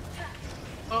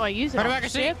 Oh, I use it Put it on back the a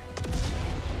seat. ship.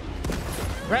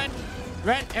 Red!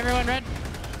 Red! Everyone red!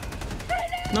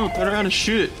 No, turn around and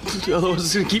shoot it. Otherwise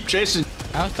it's gonna keep chasing.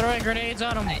 I was throwing grenades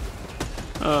on him.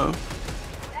 Oh.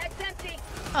 Bag's empty.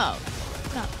 Oh,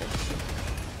 not this.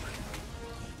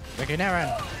 Okay, now run.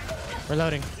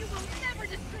 Reloading. You will never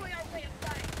destroy our way of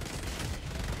life.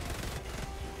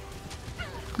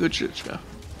 Good shit, Joe.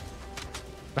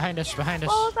 Behind us, behind us.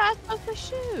 What was I supposed to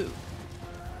shoot?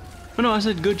 Oh no, I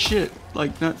said good shit.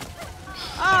 Like, not.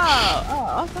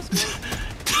 Oh, that's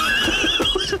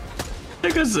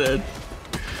Like I said.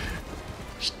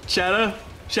 Shadow?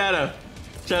 Shadow.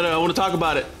 Shadow, I want to talk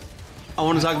about it. I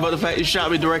want to talk about the fact you shot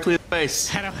me directly in the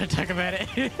face. I don't want to talk about it.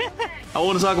 I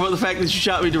want to talk about the fact that you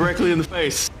shot me directly in the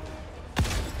face.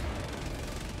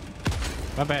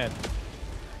 My bad.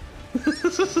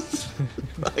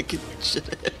 Fucking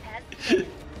shit.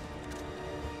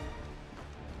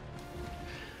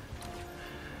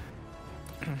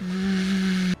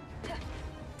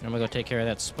 I'm gonna go take care of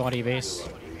that spotty base.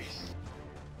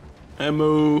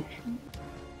 Ammo.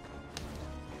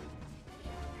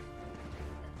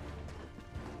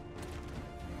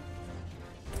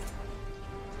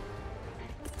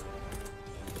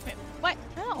 Wait, what?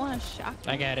 I don't want to shock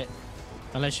you. I got it.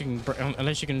 Unless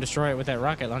you can destroy it with that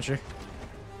rocket launcher.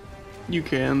 You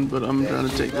can, but I'm trying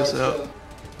to take this out.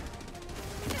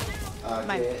 I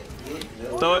My- can't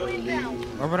get no Throw it.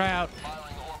 relief. Orbit out. Firing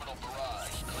orbital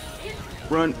barrage.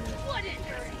 Run. What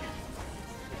injury?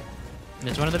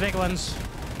 It's one of the big ones.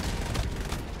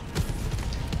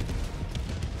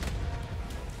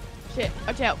 Shit,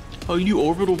 watch out. Oh, you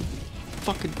orbital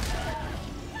fucking.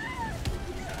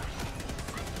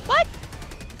 What?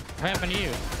 What happened to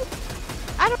you?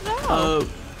 I don't know.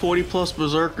 40 plus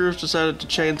berserkers decided to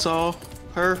chainsaw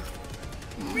her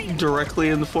directly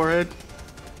in the forehead.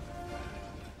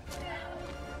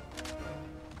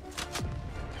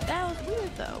 That was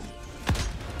weird though.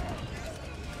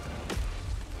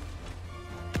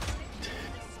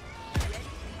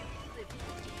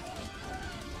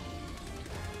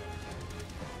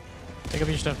 Pick up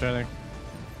your stuff, darling.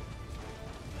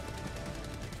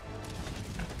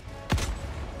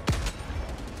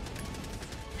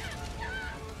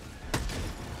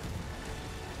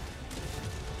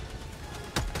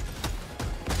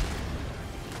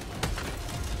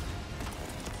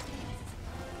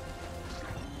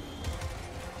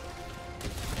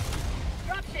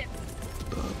 Dropship.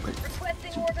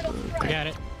 Requesting orbital I strike. got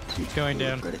it. It's going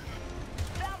down. Ready.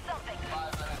 Bounce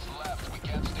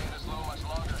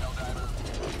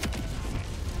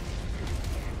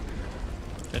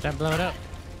Time to blow it up.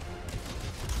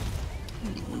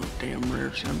 Damn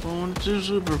rare symbol and 2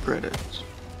 super credits.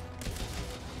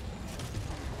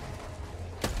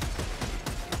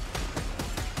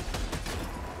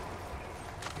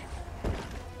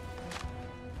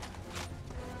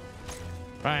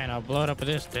 Fine, I'll blow it up with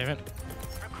this, damn it.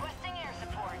 Requesting air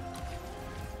support.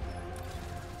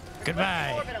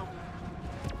 Goodbye. Orbital.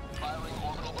 Firing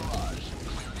orbital barrage.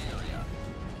 Clear the area.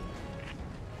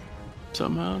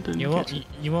 Somehow didn't You catch won't it.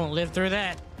 you won't live through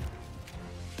that.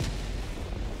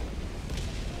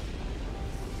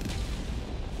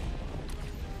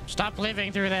 Stop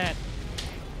living through that.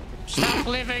 Stop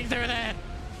living through that.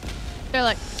 They're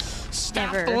like,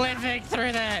 Stop Never. living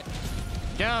through that.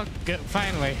 Oh, good.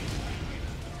 Finally.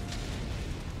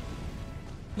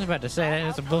 I was about to say that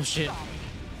is some bullshit.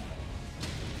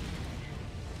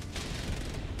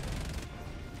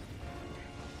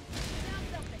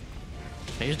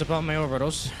 I used up all my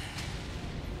orbitals.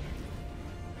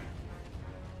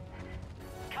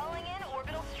 Calling in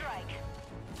orbital strike.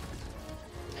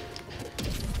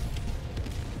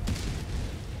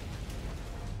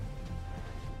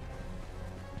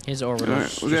 His orbitals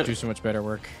Alright, we just got- do so much better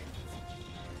work.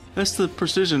 That's the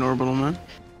precision orbital, man.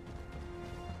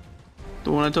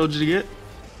 The one I told you to get?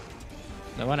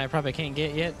 The one I probably can't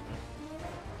get yet.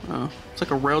 Oh, it's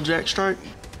like a railjack strike.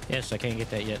 Yes, I can't get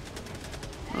that yet.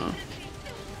 Oh.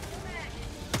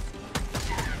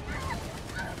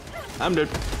 I'm dead.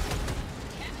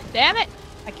 damn it!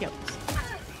 I killed this.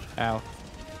 Ow.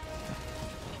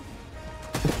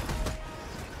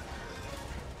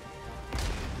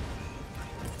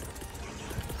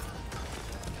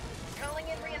 Calling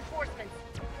in reinforcements.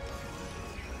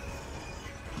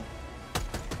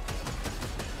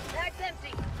 Bag's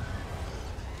empty.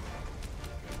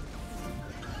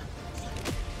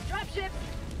 Dropship.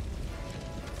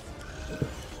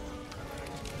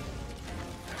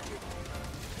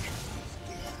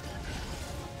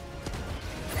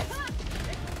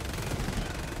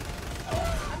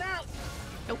 I'm out.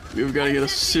 We've got to get a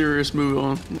serious move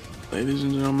on, ladies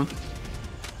and gentlemen.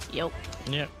 Yup.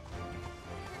 Yep.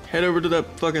 Head over to that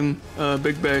fucking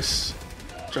big base.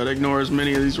 Try to ignore as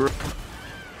many of these. Feels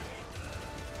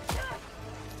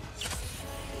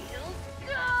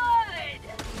good.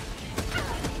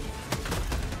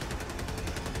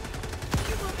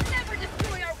 You will never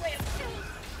destroy our way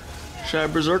of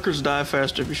Shad berserkers die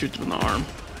faster if you shoot them in the arm,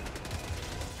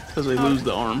 because they lose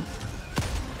the arm.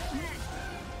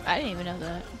 I didn't even know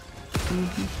that.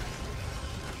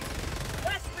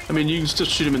 I mean, you can still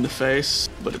shoot them in the face,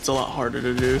 but it's a lot harder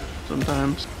to do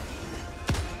sometimes.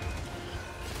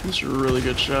 This is a really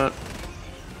good shot.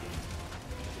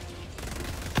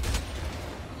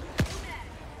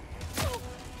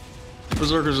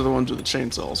 Berserkers are the ones with the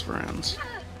chainsaws for hands.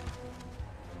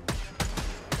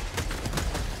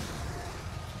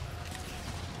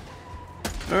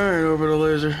 Alright, orbital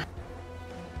laser.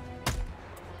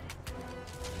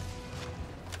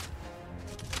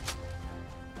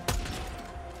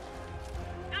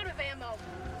 out of ammo.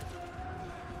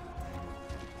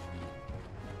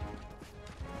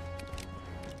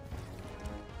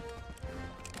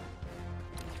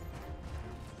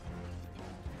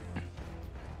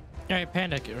 All right,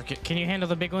 Panda, can you handle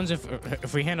the big ones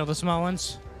if we handle the small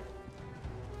ones?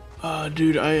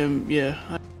 Dude, I'm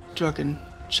chucking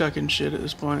shit at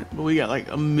this point. But we got like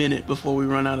a minute before we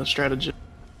run out of strategy.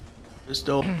 Just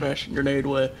old fashioned grenade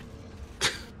way.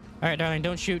 All right, darling,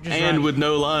 don't shoot, just And run. with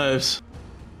no lives.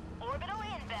 Orbital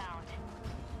inbound.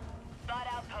 Spot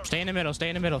outpost. Stay in the middle, stay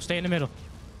in the middle, stay in the middle.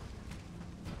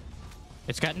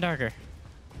 It's gotten darker.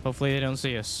 Hopefully they don't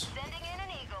see us. Sending in an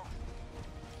eagle.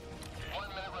 1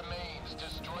 minute remains.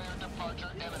 Destroyer departure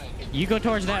imminent. You go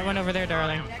towards that one over there,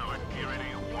 darling.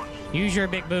 Use your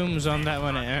big booms on that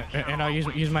one, and I'll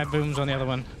use my booms on the other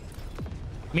one.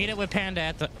 Meet it with Panda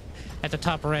at the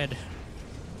top red.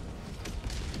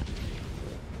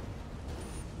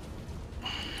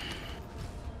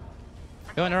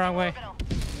 Going the wrong way. Orbital.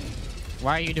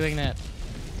 Why are you doing that?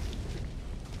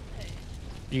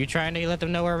 Are you trying to let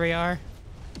them know where we are?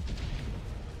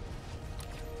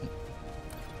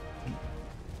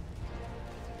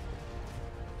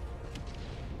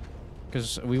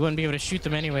 Because we wouldn't be able to shoot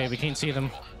them anyway. We can't see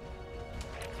them.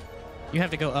 You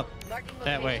have to go up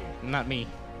that way, not me.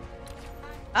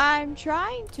 I'm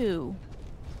trying to.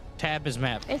 Tab is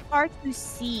map. It's hard to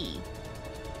see.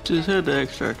 Just head to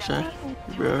extract site.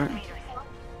 You'll be alright.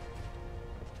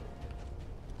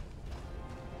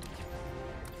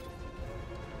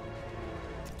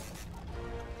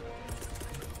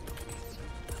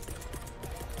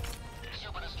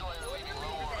 Super destroyer leaving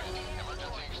low orbit.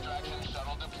 Emergency extraction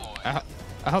shuttle deployed.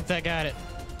 I hope that got it.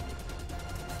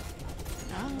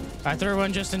 I threw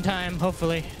one just in time,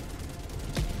 hopefully.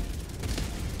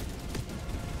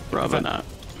 Probably not.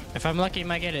 If I'm lucky, I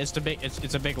might get it. It's the big.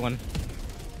 It's a big one.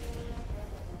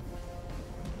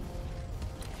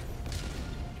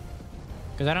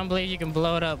 Because I don't believe you can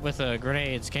blow it up with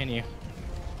grenades, can you?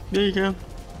 There you go.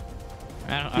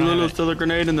 I You don't little have throw the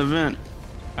grenade in the vent.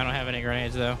 I don't have any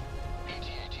grenades though. ETA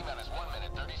T-minus 1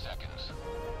 minute 30 seconds.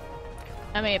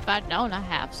 I mean, if I'd known, I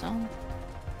have some.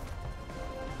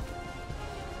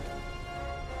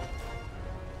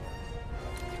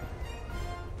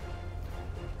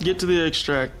 Get to the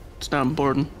extract. It's not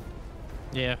important.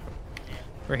 Yeah,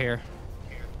 we're here.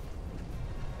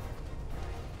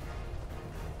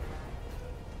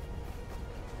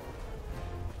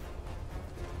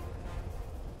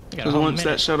 You got a Because whole once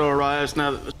minute. that shuttle arrives,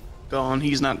 now that the gone,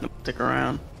 he's not gonna stick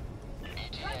around.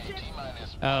 ETA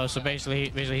T-minus. Oh, so basically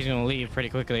he's gonna leave pretty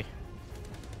quickly.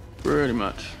 Pretty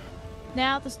much.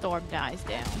 Now the storm dies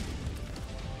down.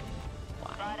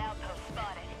 Bot outpost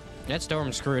spotted. That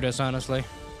storm screwed us, honestly.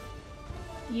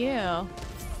 Yeah.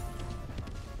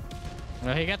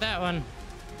 Well, he got that one.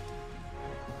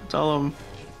 It's all of them.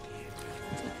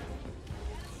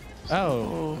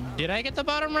 Oh, did I get the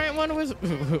bottom right one?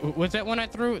 Was that one I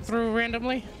threw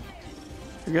randomly?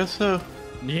 I guess so.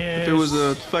 Yeah. If it was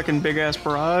a fucking big ass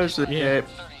barrage, then Yeah. 30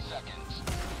 seconds.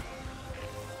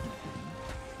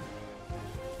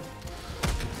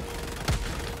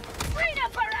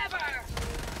 Freedom forever!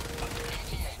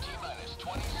 ETA T-minus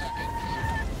 20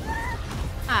 seconds.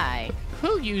 Hi.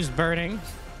 Who used burning?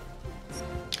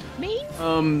 Me?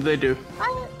 They do.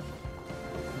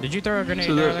 Did you throw a grenade,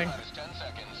 So the- darling? Minus 10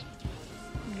 seconds.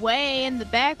 Way in the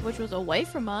back, which was away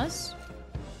from us.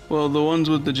 Well, the ones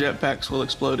with the jetpacks will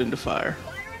explode into fire.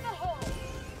 Fire in the hole!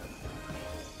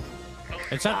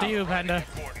 It's up to you, Panda.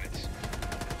 Coordinates.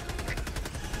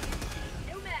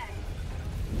 New mag!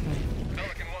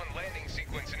 Pelican 1 landing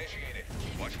sequence initiated.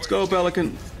 Watch Let's go,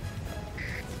 Pelican.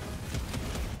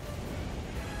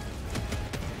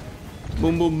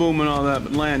 Boom, boom, boom, and all that,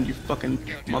 but land, you fucking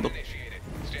Countdown mother. initiated.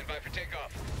 Stand by for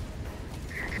takeoff.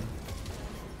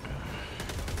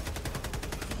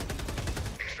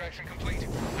 Extraction complete.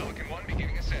 Pelican 1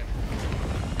 beginning ascent.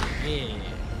 Yeah.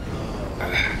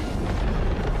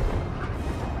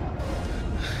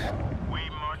 We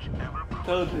march ever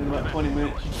Told you in about 20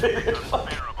 minutes.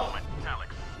 unbearable metallic.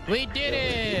 We did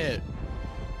it!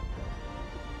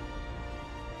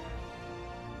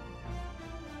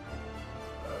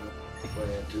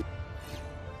 Playing too.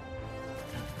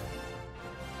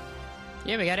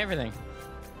 Yeah, we got everything.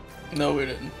 No, we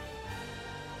didn't.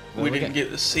 Well, we we didn't got-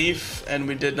 get the Thief, and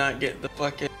we did not get the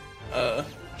fucking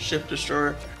ship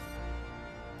destroyer.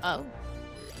 Oh.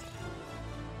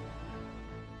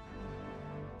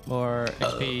 More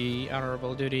XP,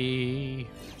 honorable duty.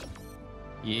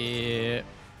 Yeah.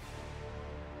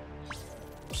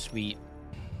 Sweet.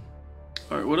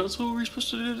 Alright, what else were we supposed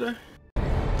to do today?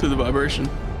 To the vibration.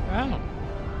 Oh.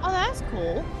 Oh, that's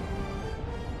cool.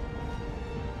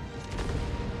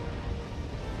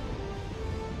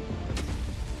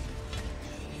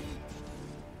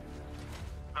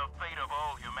 The fate of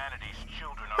all humanity's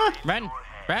children are in Run! your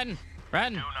Run! hands.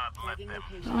 Run! Do not let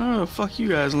them. Oh, fuck you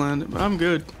guys landed, but I'm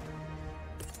good.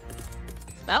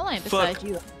 That land Fuck. beside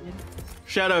you.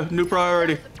 Shadow, new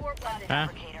priority. Support bot Huh?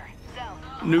 fabricator.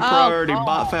 South. New Oh, priority, God.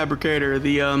 bot fabricator.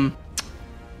 The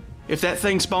if that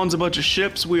thing spawns a bunch of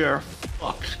ships, we are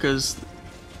fucked. Cause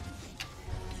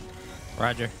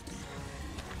Roger.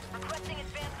 Requesting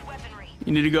advanced weaponry.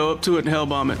 you need to go up to it and hell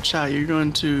bomb it. Chai, you're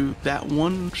going to that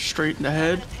one straight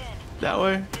ahead, that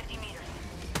way. 50 meters.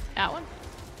 That one?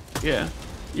 Yeah,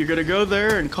 you're gonna go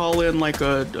there and call in like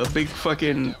a big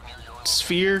fucking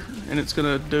sphere, and it's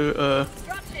gonna do Dropship.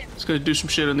 it's gonna do some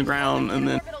shit in the ground, and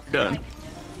then done.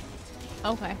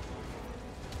 Okay.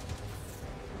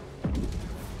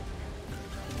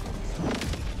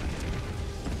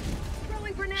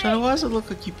 Throwing grenade. Shadow, why does it look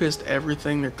like you pissed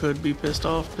everything there could be pissed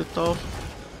off?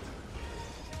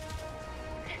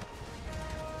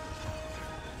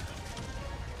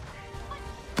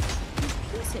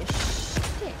 Piece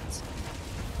of shit.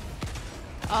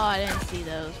 Oh, I didn't see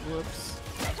those. Whoops.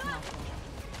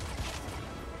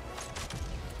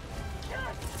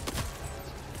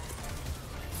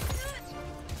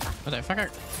 Motherfucker.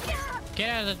 Get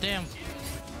out of the damn.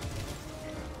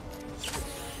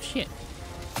 Shit.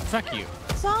 Fuck you.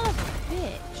 Son of a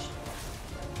bitch.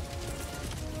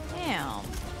 Damn.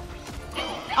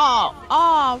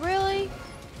 Oh, really?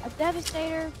 A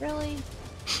devastator? Really?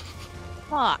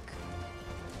 Fuck.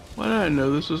 Why did I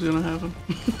know this was gonna happen?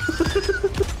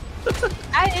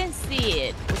 I didn't see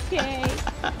it, okay?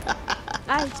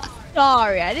 I'm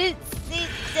sorry, I didn't see it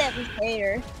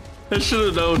Devastator. I should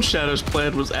have known Shadow's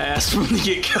plan was ass from the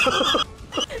get-go.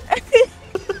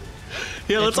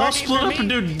 Yeah, let's all working split for up and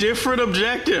me. do different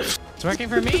objectives. It's working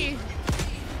for me.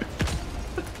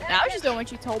 I was just doing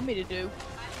what you told me to do.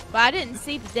 But I didn't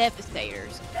see the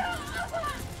Devastators.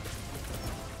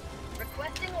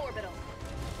 Requesting orbital.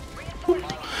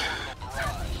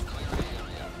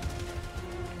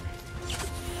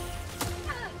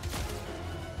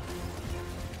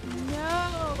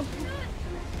 No.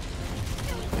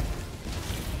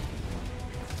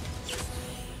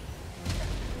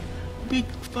 Big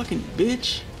fucking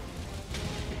bitch.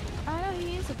 I know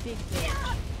he is a big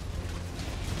bitch.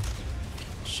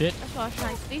 Shit. That's why I was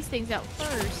trying to get these things out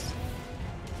first.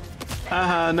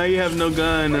 Haha, now you have no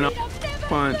gun and I'll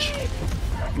punch.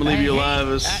 I'm gonna leave you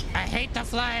alive. I hate the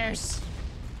flyers.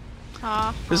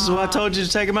 Ha. This is why I told you to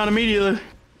take him out immediately.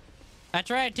 I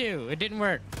tried to. It didn't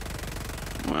work.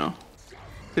 Well,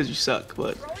 because you suck,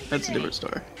 but that's a different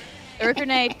story. Throw a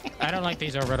grenade. I don't like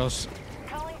these orbitals.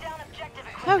 Calling down objective.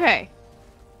 Okay.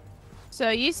 So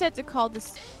you said to call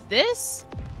this?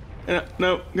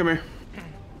 No, come here.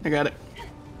 I got it.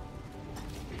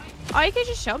 Oh, you could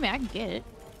just show me. I can get it.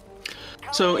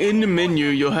 So in the menu,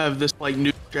 you'll have this like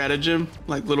new stratagem,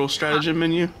 like little stratagem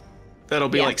menu. That'll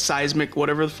be Yeah. like seismic,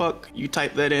 whatever the fuck. You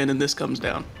type that in and this comes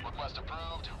down. Request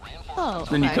approved. Reinforcements. Oh.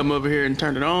 Then you okay. come over here and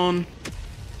turn it on.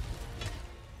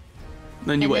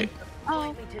 Then you And wait.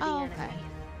 Oh. Oh. Okay.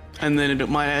 And then it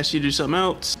might ask you to do something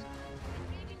else.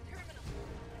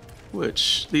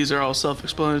 Which, these are all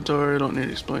self-explanatory, I don't need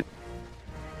to explain.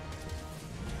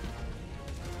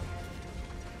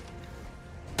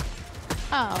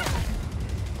 Oh.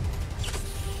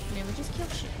 Maybe we just kill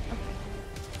shit. Okay.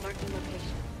 Marking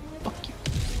location. Fuck you.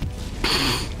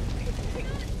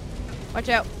 Watch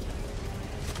out.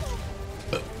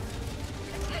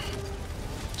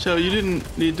 So you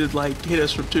didn't need to like hit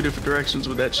us from 2 different directions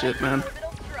with that shit, man.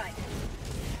 Orbital strike.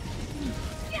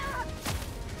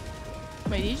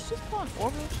 Wait, did you just pull an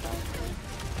orbital strike?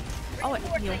 Oh, wait.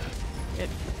 Heal. Good.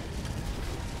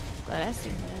 Glad I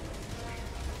seen that.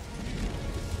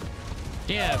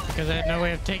 Yeah, because I had no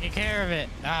way of taking care of it.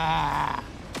 Ah.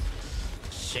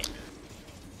 Shit.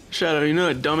 Shadow, you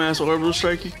know that dumbass orbital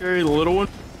strike you carry, the little one?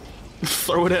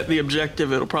 Throw it at the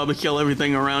objective, it'll probably kill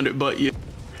everything around it but you.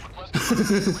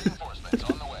 Reinforcements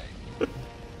on the way.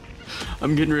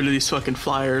 I'm getting rid of these fucking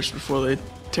flyers before they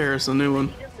tear us a new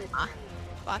one.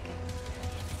 Fuck.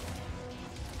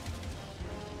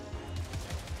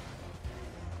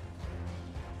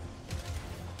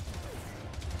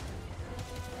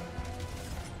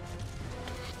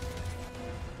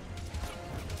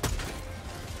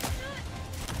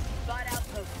 Spot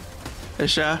outpost. Hey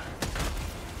Sha,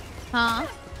 Huh?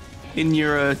 in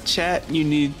your chat you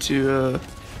need to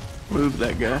move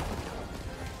that guy.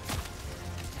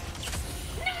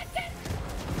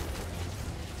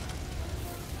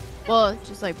 Well, it's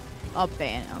just like, I'll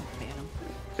ban him.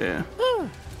 Yeah.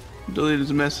 Delete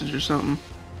his message or something.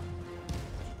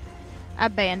 I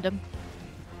banned him.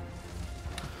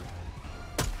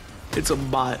 It's a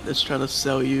bot that's trying to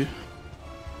sell you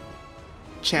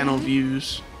channel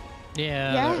views.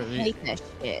 Yeah. Yeah, I they're- hate that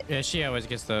shit. Yeah, she always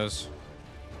gets those.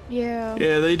 Yeah.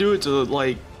 Yeah, they do it to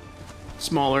like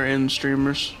smaller end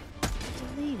streamers.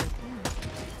 Delete it.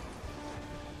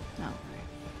 Yeah. No.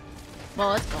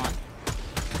 Well, it's gone.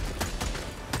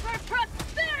 For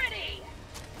prosperity.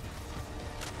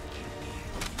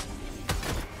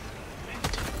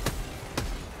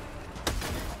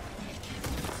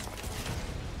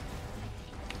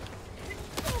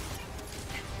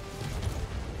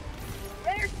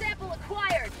 Rare sample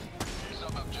acquired.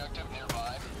 Sub-objective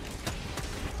nearby.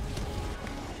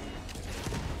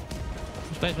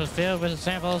 This place was filled with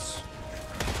samples.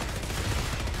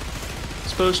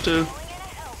 Supposed to.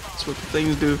 That's what the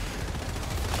things do.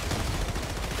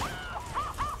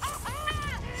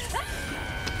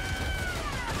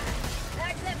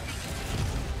 Bag's empty.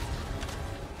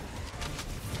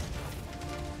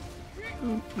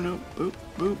 Boop, no, boop,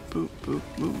 boop, boop, boop,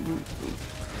 boop, boop, boop.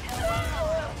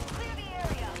 Clear the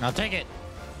area. I'll take it.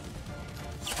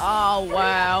 Oh,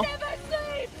 wow. Never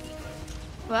safe.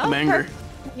 Well, I'm angry.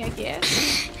 perfect, I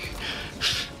guess.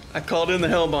 I called in the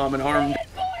hell bomb and armed.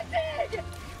 Reinforcing.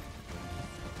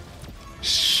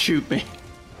 Shoot me.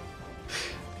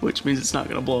 Which means it's not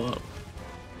gonna blow up.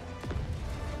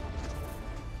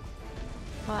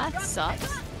 Well, that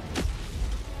sucks.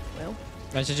 Well,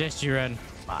 I suggest you run.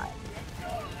 bye.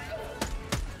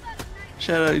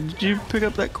 Shadow, did you pick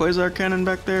up that quasar cannon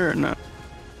back there or no?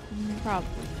 Probably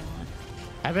not.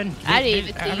 I've been. I didn't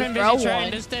even see I've been you throw busy trying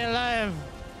one. to stay alive.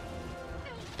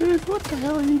 Dude, what the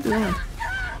hell are you doing?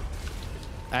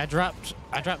 I dropped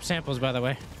samples, by the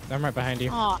way. I'm right behind you.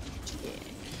 Oh, shit.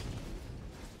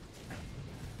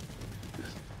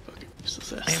 Fucking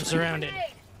useless I am ass. surrounded.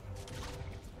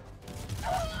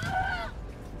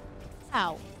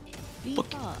 Ow. Fuck.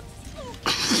 Fuck.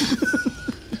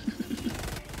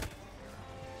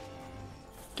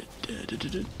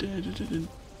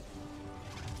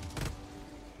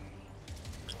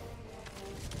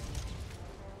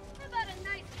 How about a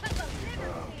nice cup of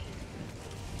liberty?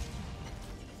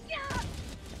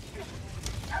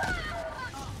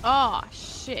 Oh,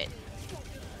 shit.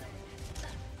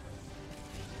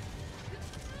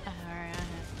 Alright, I have an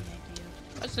idea.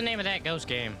 What's the name of that ghost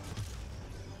game?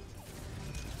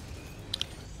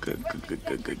 Good. Alright,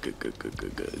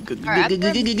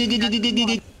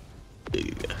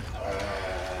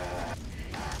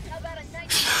 How about a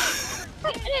nice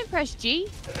I didn't press G.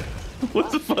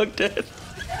 What the fuck, Dad?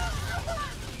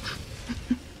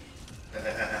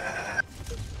 That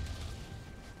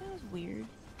was weird.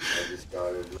 I just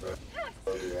started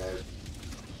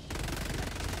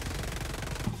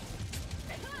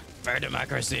For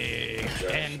democracy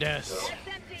and death.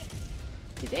 empty?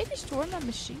 Did they destroy my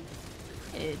machine?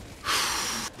 Did.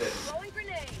 Throwing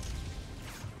grenade.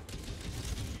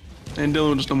 And Dylan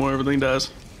will just know more. Everything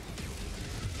dies.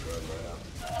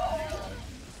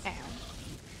 Ow.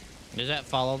 Does that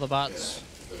follow the bots?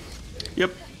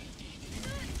 Yep.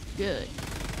 Good.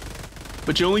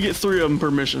 But you only get 3 of them per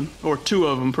mission, or 2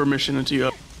 of them per mission until you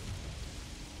up.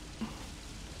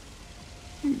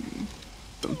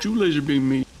 Don't you laser beam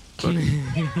me.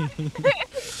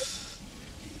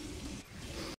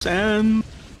 Sam.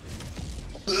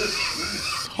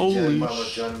 Holy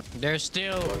sh! There's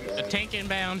still a tank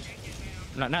inbound.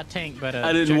 Not tank, but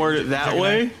I didn't word it that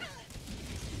way.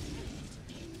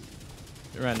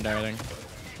 Run, darling.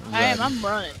 I'm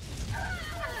running.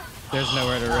 There's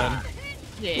nowhere to run.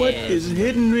 Yeah. What is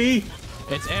hitting me?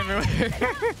 It's everywhere.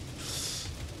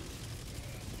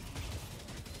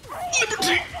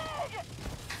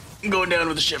 I'm going down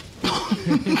with the ship.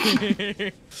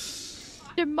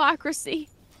 Democracy.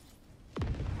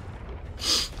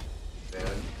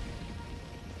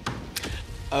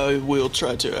 I will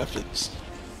try to after this.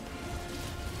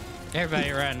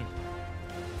 Everybody run.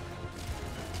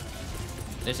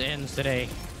 This ends today.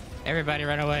 Everybody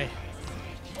run away.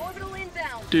 Orbital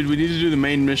inbound. Dude, we need to do the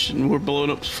main mission. We're blowing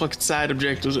up fucking side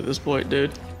objectives at this point,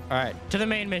 dude. Alright, to the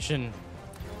main mission.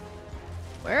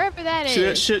 Wherever that is. See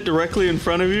that shit directly in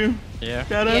front of you? Yeah.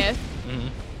 Dada? Yeah.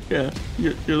 Yeah.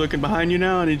 You're looking behind you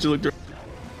now. I need you to look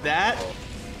that.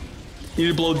 You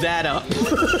need to blow that up.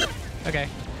 Okay.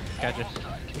 Gotcha.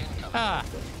 Ah,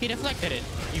 he deflected it,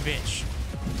 you bitch.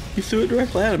 You threw it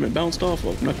directly at him. It bounced off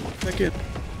of him. Knocked it back in.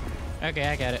 Okay,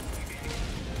 I got it.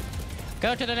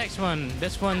 Go to the next one.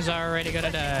 This one's already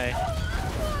gonna die.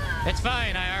 It's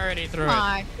fine, I already threw it.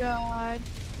 My God.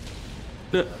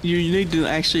 You need to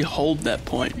actually hold that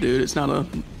point, dude. It's not a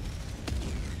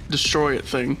destroy it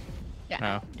thing.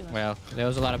 Yeah. Oh, well, there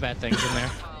was a lot of bad things in there.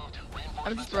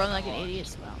 I'm just running like an idiot,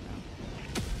 so I don't know.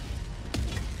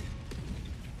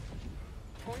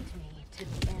 Point me to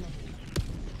the enemy.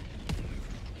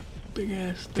 Big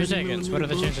ass. 2 seconds, what are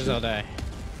the chances I'll die?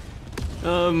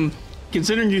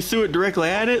 Considering you threw it directly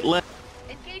at it,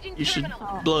 Engaging you should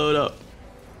terminal. blow it up.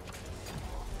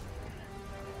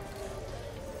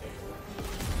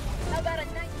 How about a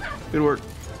nice Good work.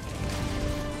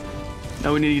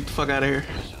 Now we need to get the fuck out of here.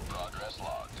 Progress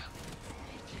logged.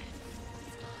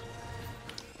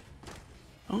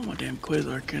 Oh, my damn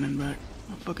Quasar cannon back.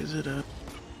 What the fuck is it at?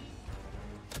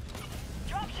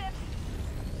 dropship?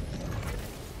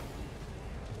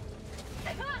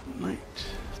 Night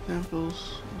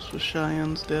samples. This was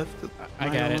Cheyenne's death. I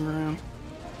got it. Wait,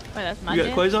 that's my You got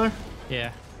death? Quasar?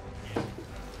 Yeah.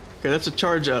 Okay, that's a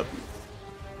charge up.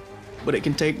 But it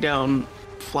can take down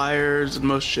flyers and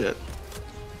most shit.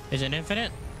 Is it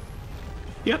infinite?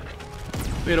 Yep.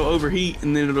 It'll overheat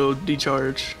and then it'll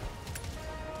decharge.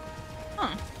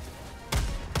 Huh.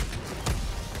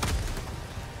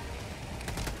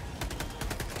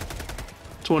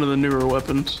 It's one of the newer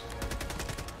weapons.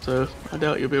 So I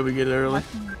doubt you'll be able to get it early.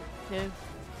 Dude.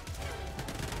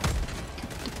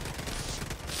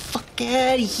 Fuck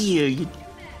out of here, you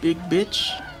big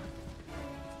bitch.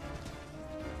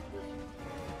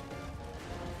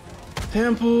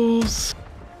 Temples.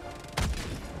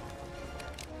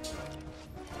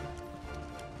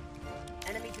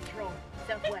 Enemy patrol.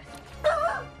 Southwest.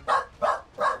 Damn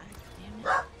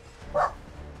it.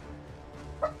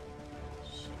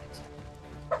 Shit.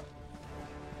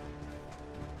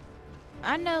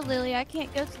 I know, Lily. I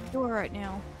can't go to the door right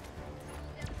now.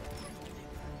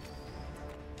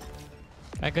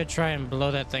 I could try and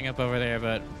blow that thing up over there,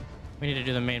 but we need to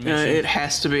do the main mission. It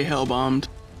has to be hell bombed.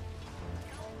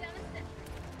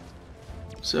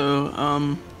 So,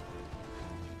 I'm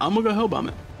gonna go hell bomb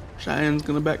it. Cheyenne's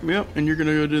gonna back me up, and you're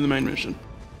gonna go do the main mission.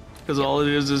 Because all it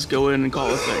is go in and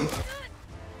call a thing.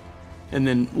 And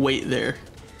then wait there.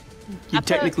 You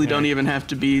technically don't even have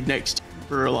to be next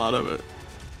for a lot of it.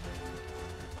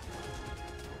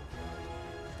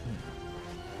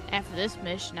 After this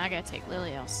mission, I gotta take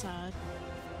Lily outside.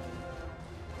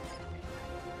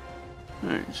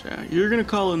 Alright, so you're gonna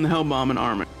call in the hell bomb and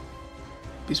arm it.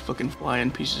 These fucking flying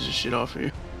pieces of shit off of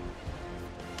you.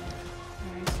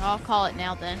 Alright, so I'll call it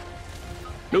now then.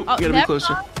 Nope, Oh, you gotta be never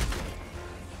closer. mind.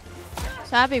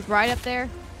 So I'll be right up there?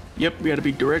 Yep, you gotta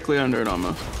be directly under it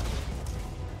almost.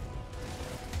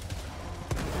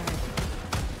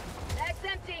 Bag's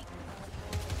empty.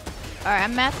 Alright,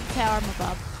 I'm at the tower, my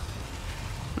bub.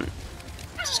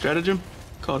 It's a stratagem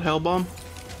called hell bomb.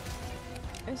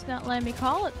 It's not letting me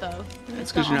call it though.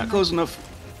 That's because you're not close enough.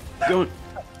 Going.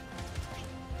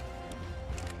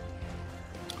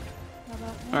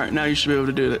 Alright, now you should be able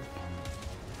to do it.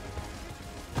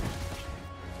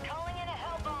 Calling in a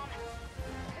hell bomb.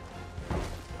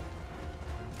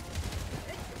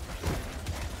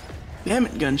 Damn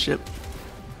it, gunship.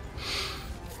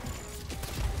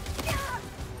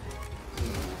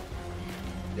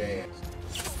 Damn.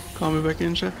 Call me back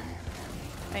in, Chef.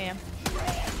 I am.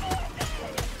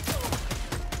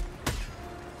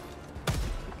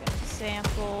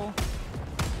 Sample.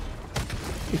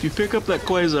 If you pick up that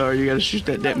quasar, you gotta shoot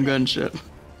that damn gunship.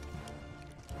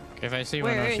 If I see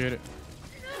one, Where I'll is- shoot it.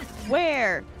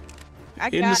 Where? I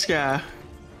In got the it. sky.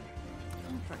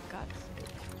 Oh, for God's sake.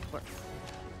 Where?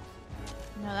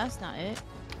 No, that's not it.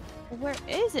 Where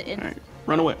is it? Alright,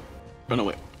 run away. Run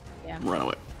away. Yeah. Run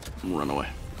away. Run away.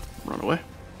 Run away.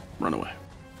 Run away.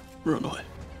 Run away.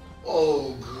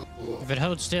 Oh, God. If it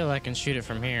holds still, I can shoot it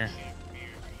from here.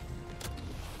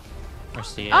 Or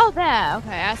see it. Oh, that.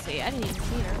 Okay, I see. I didn't even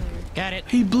see it earlier. Got it.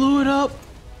 He blew it up.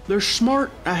 They're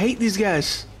smart. I hate these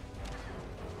guys.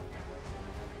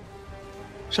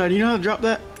 Shai, do you know how to drop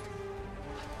that?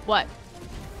 What?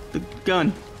 The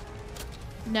gun.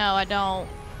 No, I don't.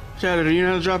 Shadow, do you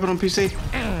know how to drop it on PC?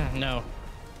 No.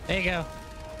 There you go.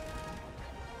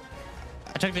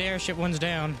 I took the airship ones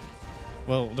down.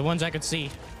 Well, the ones I could see.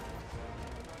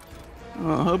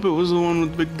 I hope it was the one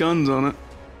with the big guns on it.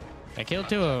 I killed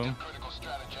 2 of them. Critical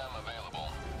stratagem available.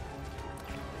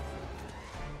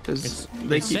 Because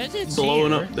they it keep says it's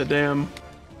blowing here. up the damn...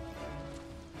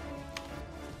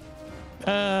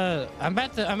 I'm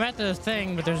at the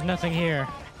thing, but there's nothing here.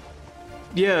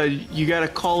 Yeah, you gotta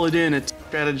call it in. It's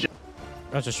strategy.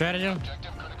 Oh, it's a stratagem?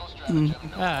 Objective critical stratagem.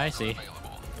 Ah, I see.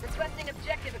 Available. Requesting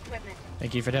objective equipment.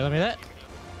 Thank you for telling me that.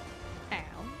 Ow.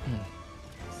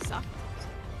 Suck.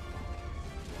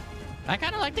 I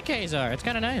kind of like the Quasar. It's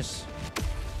kind of nice.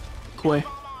 Quay.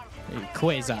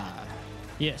 Quasar.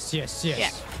 Yes, yes, yes.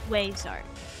 Yeah. Waves are.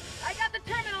 I got the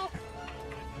terminal.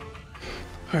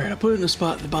 Alright, I put it in a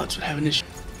spot the bots would have an issue.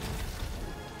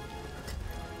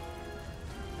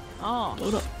 Oh. Blow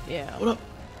it up. Yeah. Blow it up.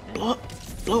 Blow up.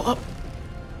 Blow up.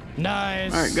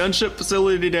 Nice. Alright, gunship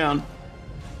facility down.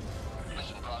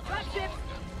 Mission progress. Gunship.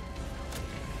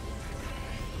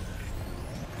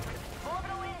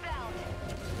 Orbital inbound.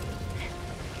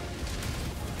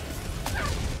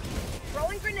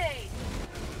 Throwing grenade.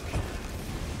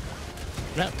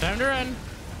 No, time to run.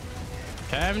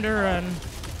 Time to run.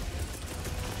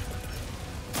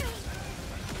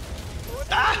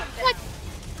 What?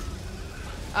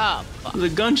 Oh, fuck. The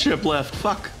gunship left.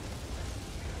 Fuck.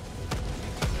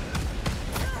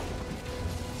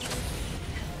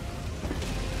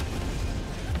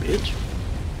 Bitch.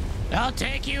 I'll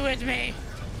take you with me.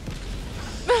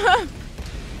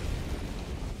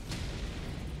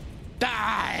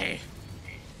 Die.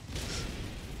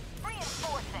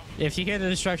 Reinforcing. If you hear the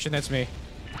destruction, that's me.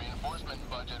 Reinforcement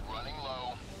budget running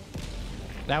low.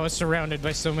 I was surrounded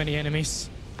by so many enemies.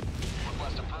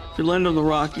 Request approved. If you land on the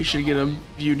rock, you should get a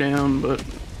view down, but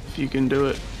if you can do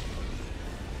it.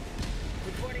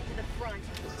 Reporting to the front.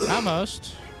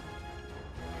 Almost.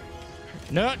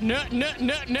 No, no, no,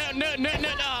 no, no, no, no, no,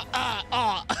 no.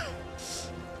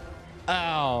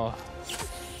 Ow.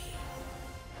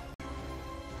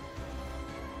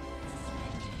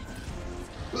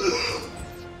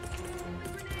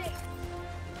 Grenade.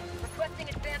 Requesting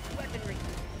advanced weaponry.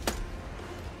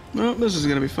 Well, this is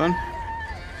gonna be fun.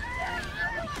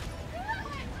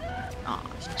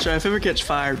 So if ever catch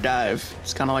fire, dive.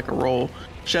 It's kind of like a roll.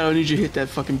 Shadow, I need you to hit that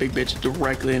fucking big bitch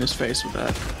directly in his face with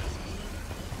that.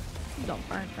 Don't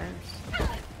burn first.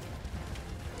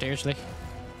 Seriously?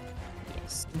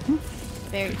 Yes.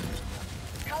 Very.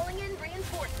 Calling in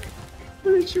reinforcements.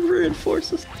 Why did you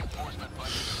reinforce us?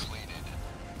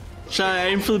 Shy,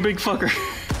 aim for the big fucker.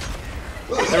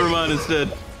 Never mind, it's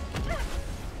dead.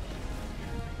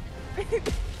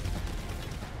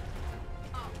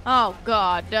 Oh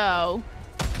God, no.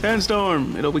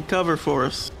 Sandstorm, it'll be cover for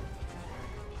us.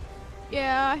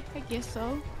 Yeah, I guess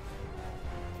so.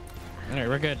 Alright,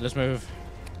 we're good. Let's move.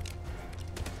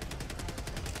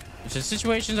 It's in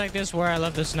situations like this where I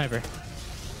love the sniper.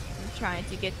 I'm trying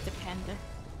to get to Panda.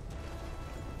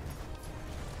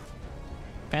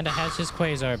 Panda has his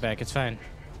quasar back. It's fine.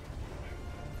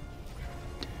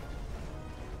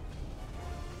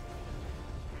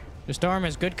 The storm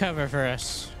is good cover for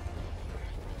us.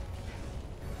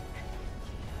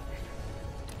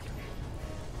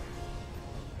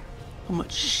 How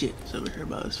much shit is over here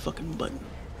about this fucking button?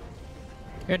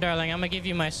 Here, darling, I'm gonna give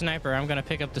you my sniper. I'm gonna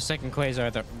pick up the second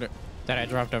quasar that I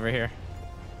dropped over here.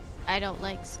 I don't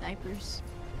like snipers.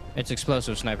 It's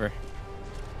explosive sniper.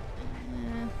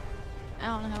 I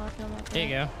don't know how I feel about that. There you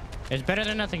go. It's better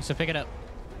than nothing, so pick it up.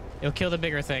 It'll kill the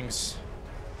bigger things.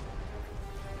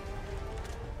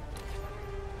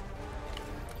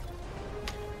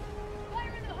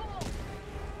 Fire in the hole!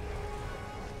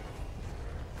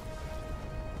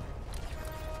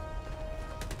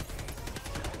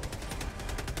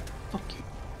 Fuck you,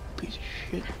 piece of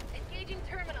shit. Engaging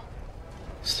terminal.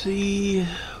 C5.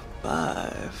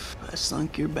 I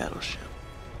sunk your battleship.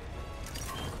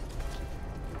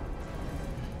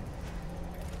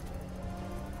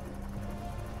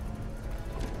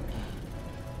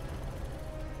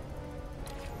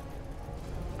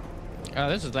 Oh,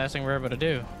 this is the last thing we're able to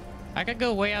do. I could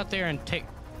go way out there and take...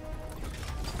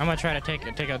 I'm gonna try to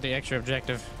take out the extra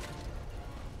objective.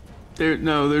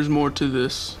 No, there's more to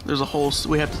this. There's a whole...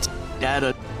 We have to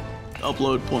data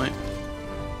upload point.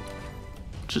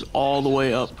 Which is all the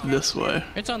way up this way.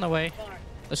 It's on the way.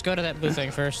 Let's go to that blue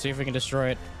thing first, see if we can destroy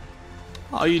it.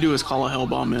 All you do is call a hell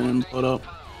bomb in and blow it up.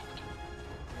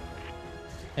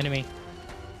 Enemy.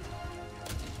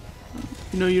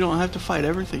 You know, you don't have to fight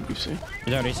everything you see.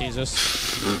 He already sees us.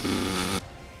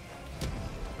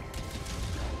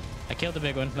 I killed the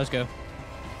big one. Let's go.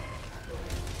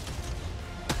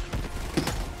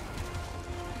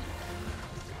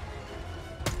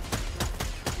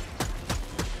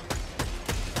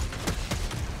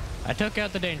 I took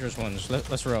out the dangerous ones.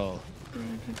 Let's roll.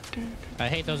 I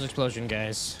hate those explosion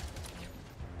guys.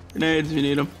 Grenades if you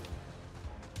need them.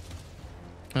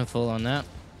 I'm full on that.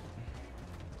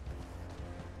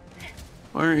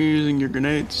 Why aren't you using your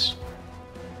grenades?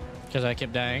 Because I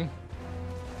kept dying.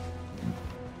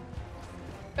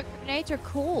 But grenades are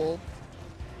cool.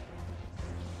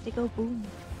 They go boom.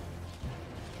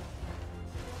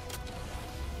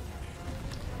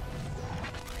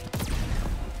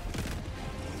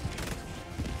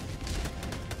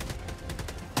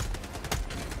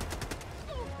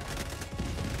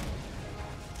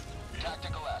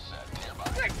 Tactical asset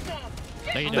nearby.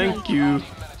 No, you don't. Thank you.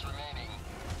 Minutes remaining.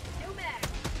 New mag.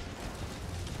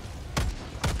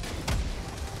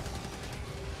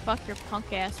 Fuck your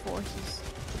punk ass forces.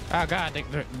 Oh god,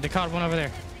 they caught one over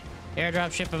there.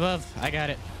 Airdrop ship above. I got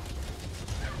it.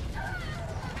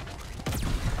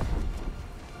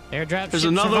 Airdrop There's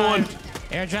ship another one.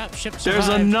 survived. Airdrop ship There's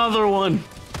survived. another one.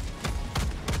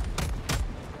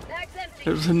 Mag's empty.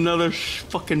 There's another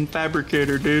fucking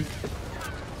fabricator, dude.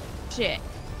 Shit.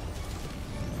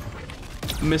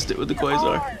 Missed it with the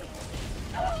quasar.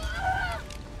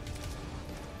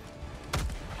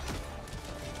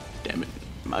 Damn it.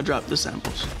 I dropped the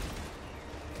samples.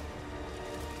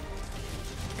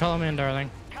 Call him in,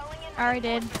 darling. Calling in Already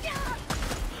did.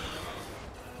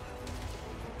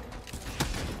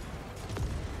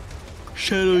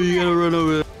 Shadow, you gotta run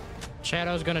over there.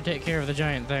 Shadow's gonna take care of the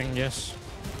giant thing, yes.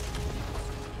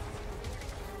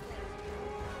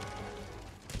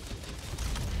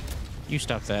 You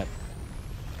stop that.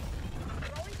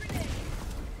 Throwing grenade.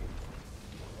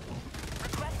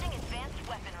 Requesting advanced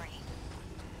weaponry.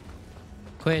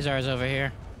 Quasar's over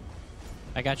here.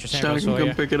 I got your Shadow samples can for come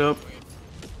you. pick it up.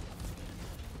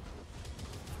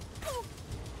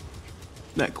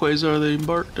 That quasar they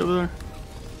embarked over there.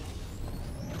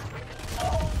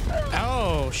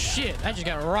 Oh shit! I just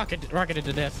got rocketed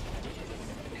to death.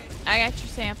 I got your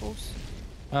samples.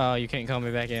 Oh, you can't call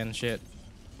me back in. Shit.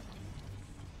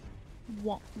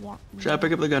 Wah, wah, Should I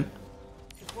pick up the gun?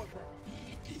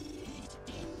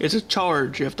 It's a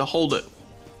charge. You have to hold it.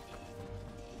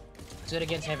 Use it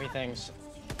against heavy things.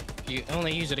 You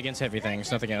only use it against heavy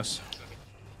things, nothing else.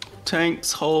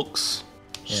 Tanks, hulks,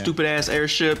 Yeah. stupid ass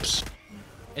airships.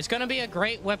 It's gonna be a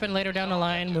great weapon later down the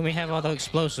line when we have all the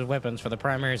explosive weapons for the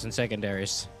primaries and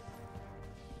secondaries.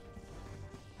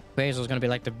 Basil's gonna be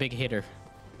like the big hitter.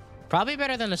 Probably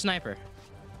better than the sniper.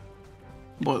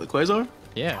 Boy, the Quasar?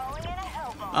 Yeah. Calling in a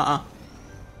hell bomb.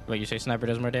 What, you say sniper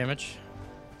does more damage?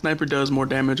 Sniper does more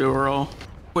damage overall.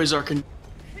 Quasar can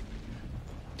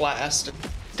blast it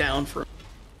down for,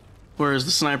 whereas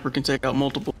the sniper can take out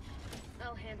multiple.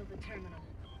 I'll handle the terminal.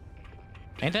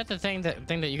 Ain't that the thing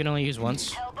that you can only use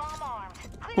once? Hell bomb armed.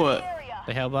 Clear What? the area.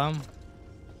 The hell bomb?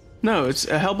 No, it's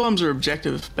hell bombs are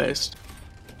objective based.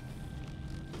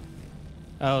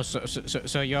 Oh,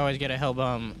 so you always get a hell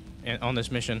bomb on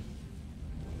this mission.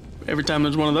 Every time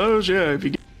there's one of those, yeah. If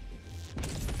you get,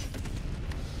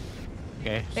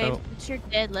 Okay, Babe, so once you're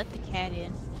dead, let the cat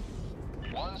in.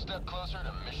 One step closer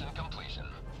to mission completion.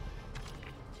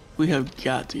 we have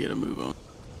got to get a move on.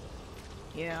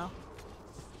 Yeah.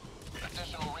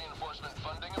 Additional reinforcement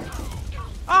funding approved.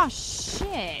 Oh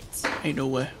shit. Ain't no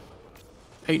way.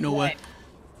 Ain't no way.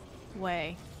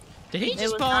 Way. did he It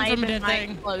just was spawn not from even that my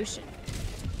thing? explosion.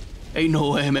 Ain't no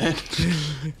way, man.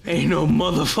 Ain't no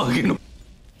motherfucking.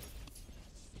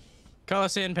 Call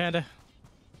us in, Panda.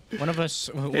 One of us.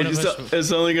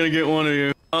 It's only gonna get one of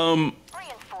you. Reinforcement.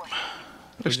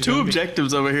 There's Who's it two gonna be?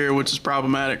 objectives over here, which is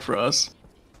problematic for us.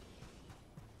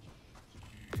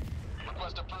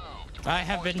 Request approved. I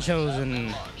have been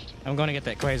chosen. I'm gonna get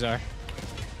that Quasar.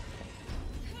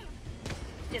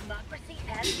 Democracy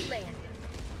as land.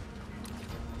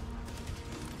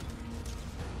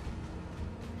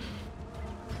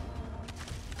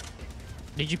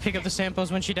 Did you pick up the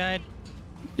samples when she died?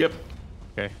 Yep.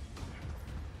 Okay.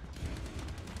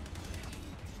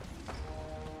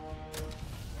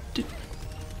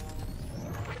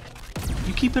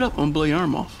 You keep it up, I'm gonna blow your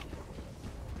arm off.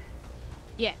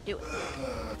 Yeah, do it.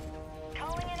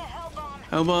 Calling in a hell bomb.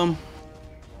 Hell bomb.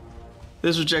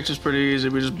 This objective's pretty easy.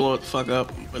 We just blow it the fuck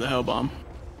up with a hell bomb.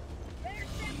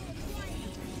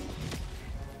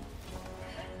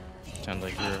 Sounds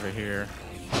like you're over here.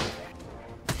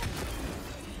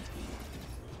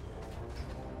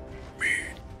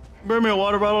 Bring me a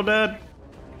water bottle, Dad.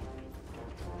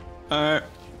 Alright.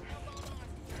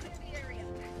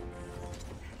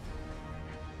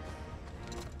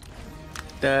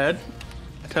 Dad,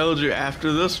 I told you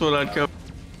after this one I'd come.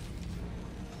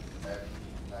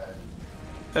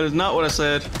 That is not what I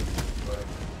said.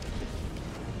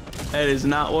 That is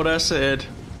not what I said.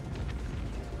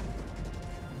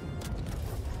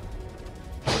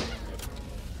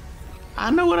 I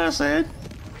know what I said.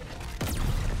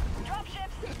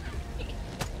 Dropships.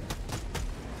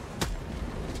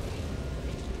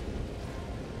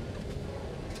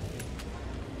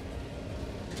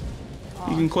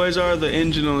 You can quasar the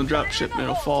engine on the dropship and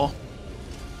it'll fall.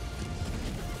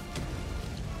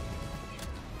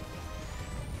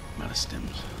 I'm out of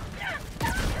stems.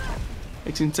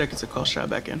 18 seconds to call shot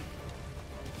back in.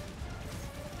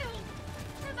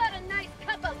 How about a nice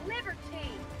cup of liberty?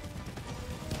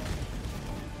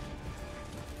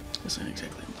 This ain't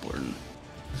exactly important.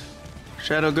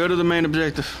 Shadow, go to the main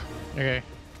objective. Okay.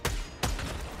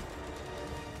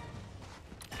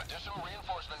 Additional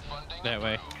reinforcement funding That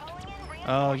way. approved.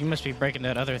 Oh, you must be breaking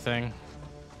that other thing.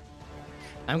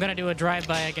 I'm gonna do a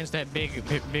drive-by against that big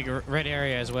red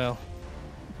area as well.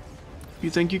 You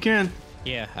think you can?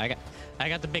 Yeah, I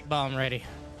got the big bomb ready.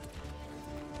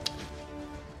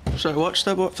 Sorry, watch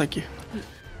that bar. Thank you.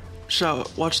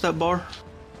 Shot, watch that bar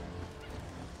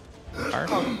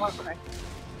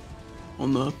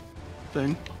on the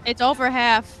thing. It's over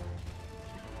half.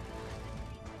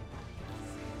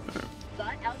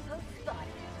 Bot outpost spotted.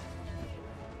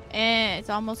 And it's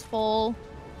almost full.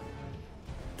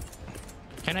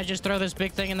 Can I just throw this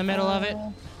big thing in the middle of it?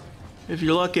 If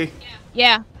you're lucky.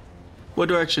 Yeah. What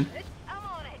direction? I'm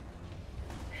on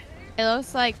it. It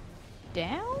looks like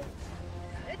down?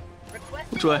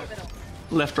 Requesting Which way? orbital.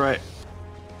 Left, right.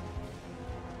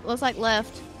 Looks like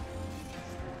left.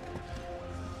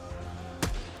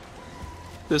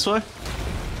 This way?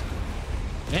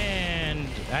 And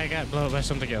I got blown up by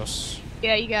something else.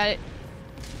 Yeah, you got it.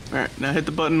 Alright, now hit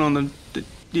the button on the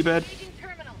D-pad. Engaging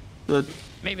terminal. The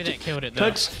Maybe that killed it though.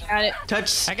 touch, Got it.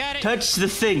 touch, I got it. touch the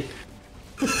thing.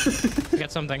 I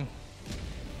got something.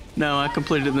 No, I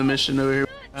completed the mission over here.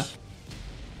 I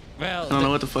Well, don't know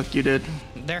what the fuck you did.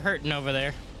 they're hurting over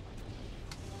there.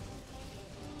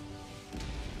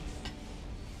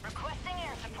 Requesting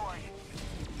air support.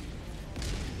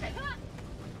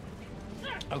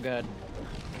 Oh god.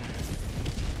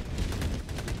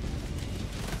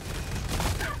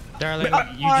 Darling,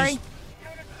 you sorry.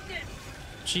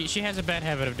 just... She has a bad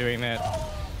habit of doing that.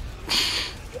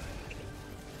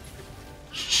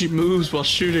 She moves while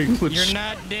shooting. Which You're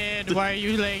not dead. Why are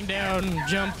you laying down?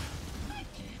 Jump.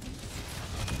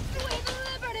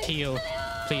 Teal.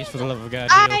 please, for the love of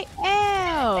God, heal. I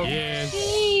am. Yes.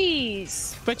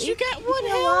 Jeez. But you Leave got me one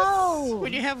health. alone.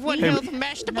 When you have one Hey, health,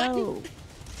 mash the button. No.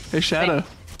 Hey, Shadow.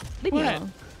 Leave me What?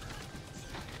 alone.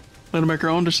 Let her make her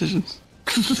own decisions.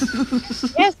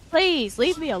 Yes, please.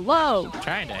 Leave me alone.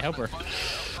 Trying to help her.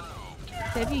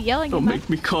 Have you yelling Don't at my make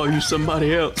me call you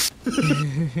somebody else.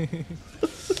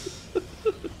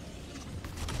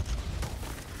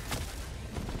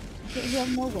 Can't heal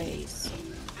more ways.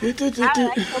 Do,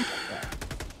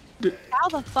 How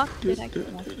the fuck did I get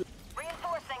one?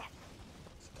 Reinforcing.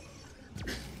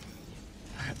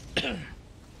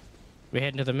 We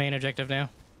heading to the main objective now.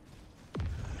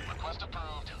 Request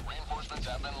approved. Reinforcements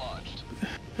have been launched.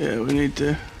 Yeah, we need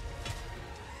to.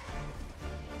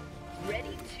 Ready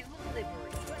to liberate.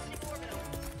 Requesting orbital.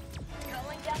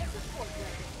 Calling down a support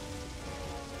weapon.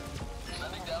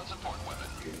 Sending down support weapon.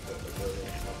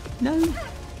 No,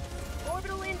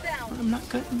 Orbital inbound. I'm not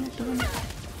cutting your toenails.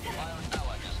 Fire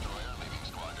allied destroyer leaving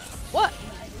squadron. What?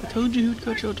 I told you who'd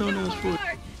cut your toenails for.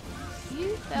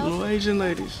 You fell. Little Asian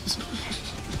ladies.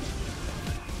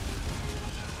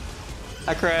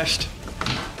 I crashed.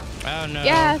 Oh no.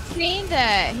 Yeah, I've seen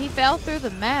that. He fell through the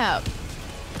map.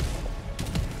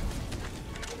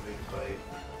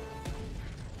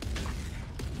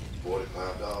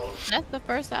 $45. That's the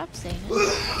first I've seen it.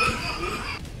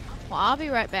 Well, I'll be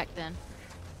right back then.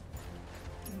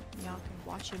 Y'all can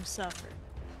watch him suffer.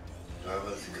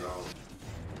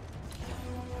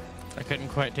 I couldn't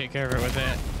quite take care of it with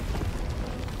that.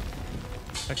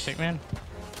 Toxic man.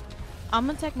 I'm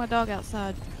gonna take my dog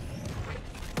outside.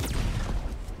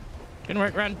 Didn't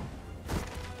work, run.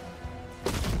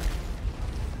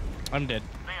 I'm dead.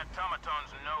 The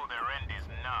automatons know their end is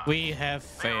nigh. We have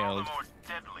They're all the failed. more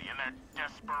deadly in their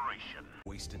desperation.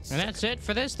 And that's it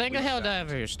for this thing of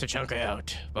Helldivers to choke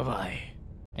out. Bye-bye.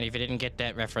 And if you didn't get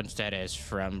that reference, that is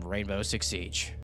from Rainbow Six Siege.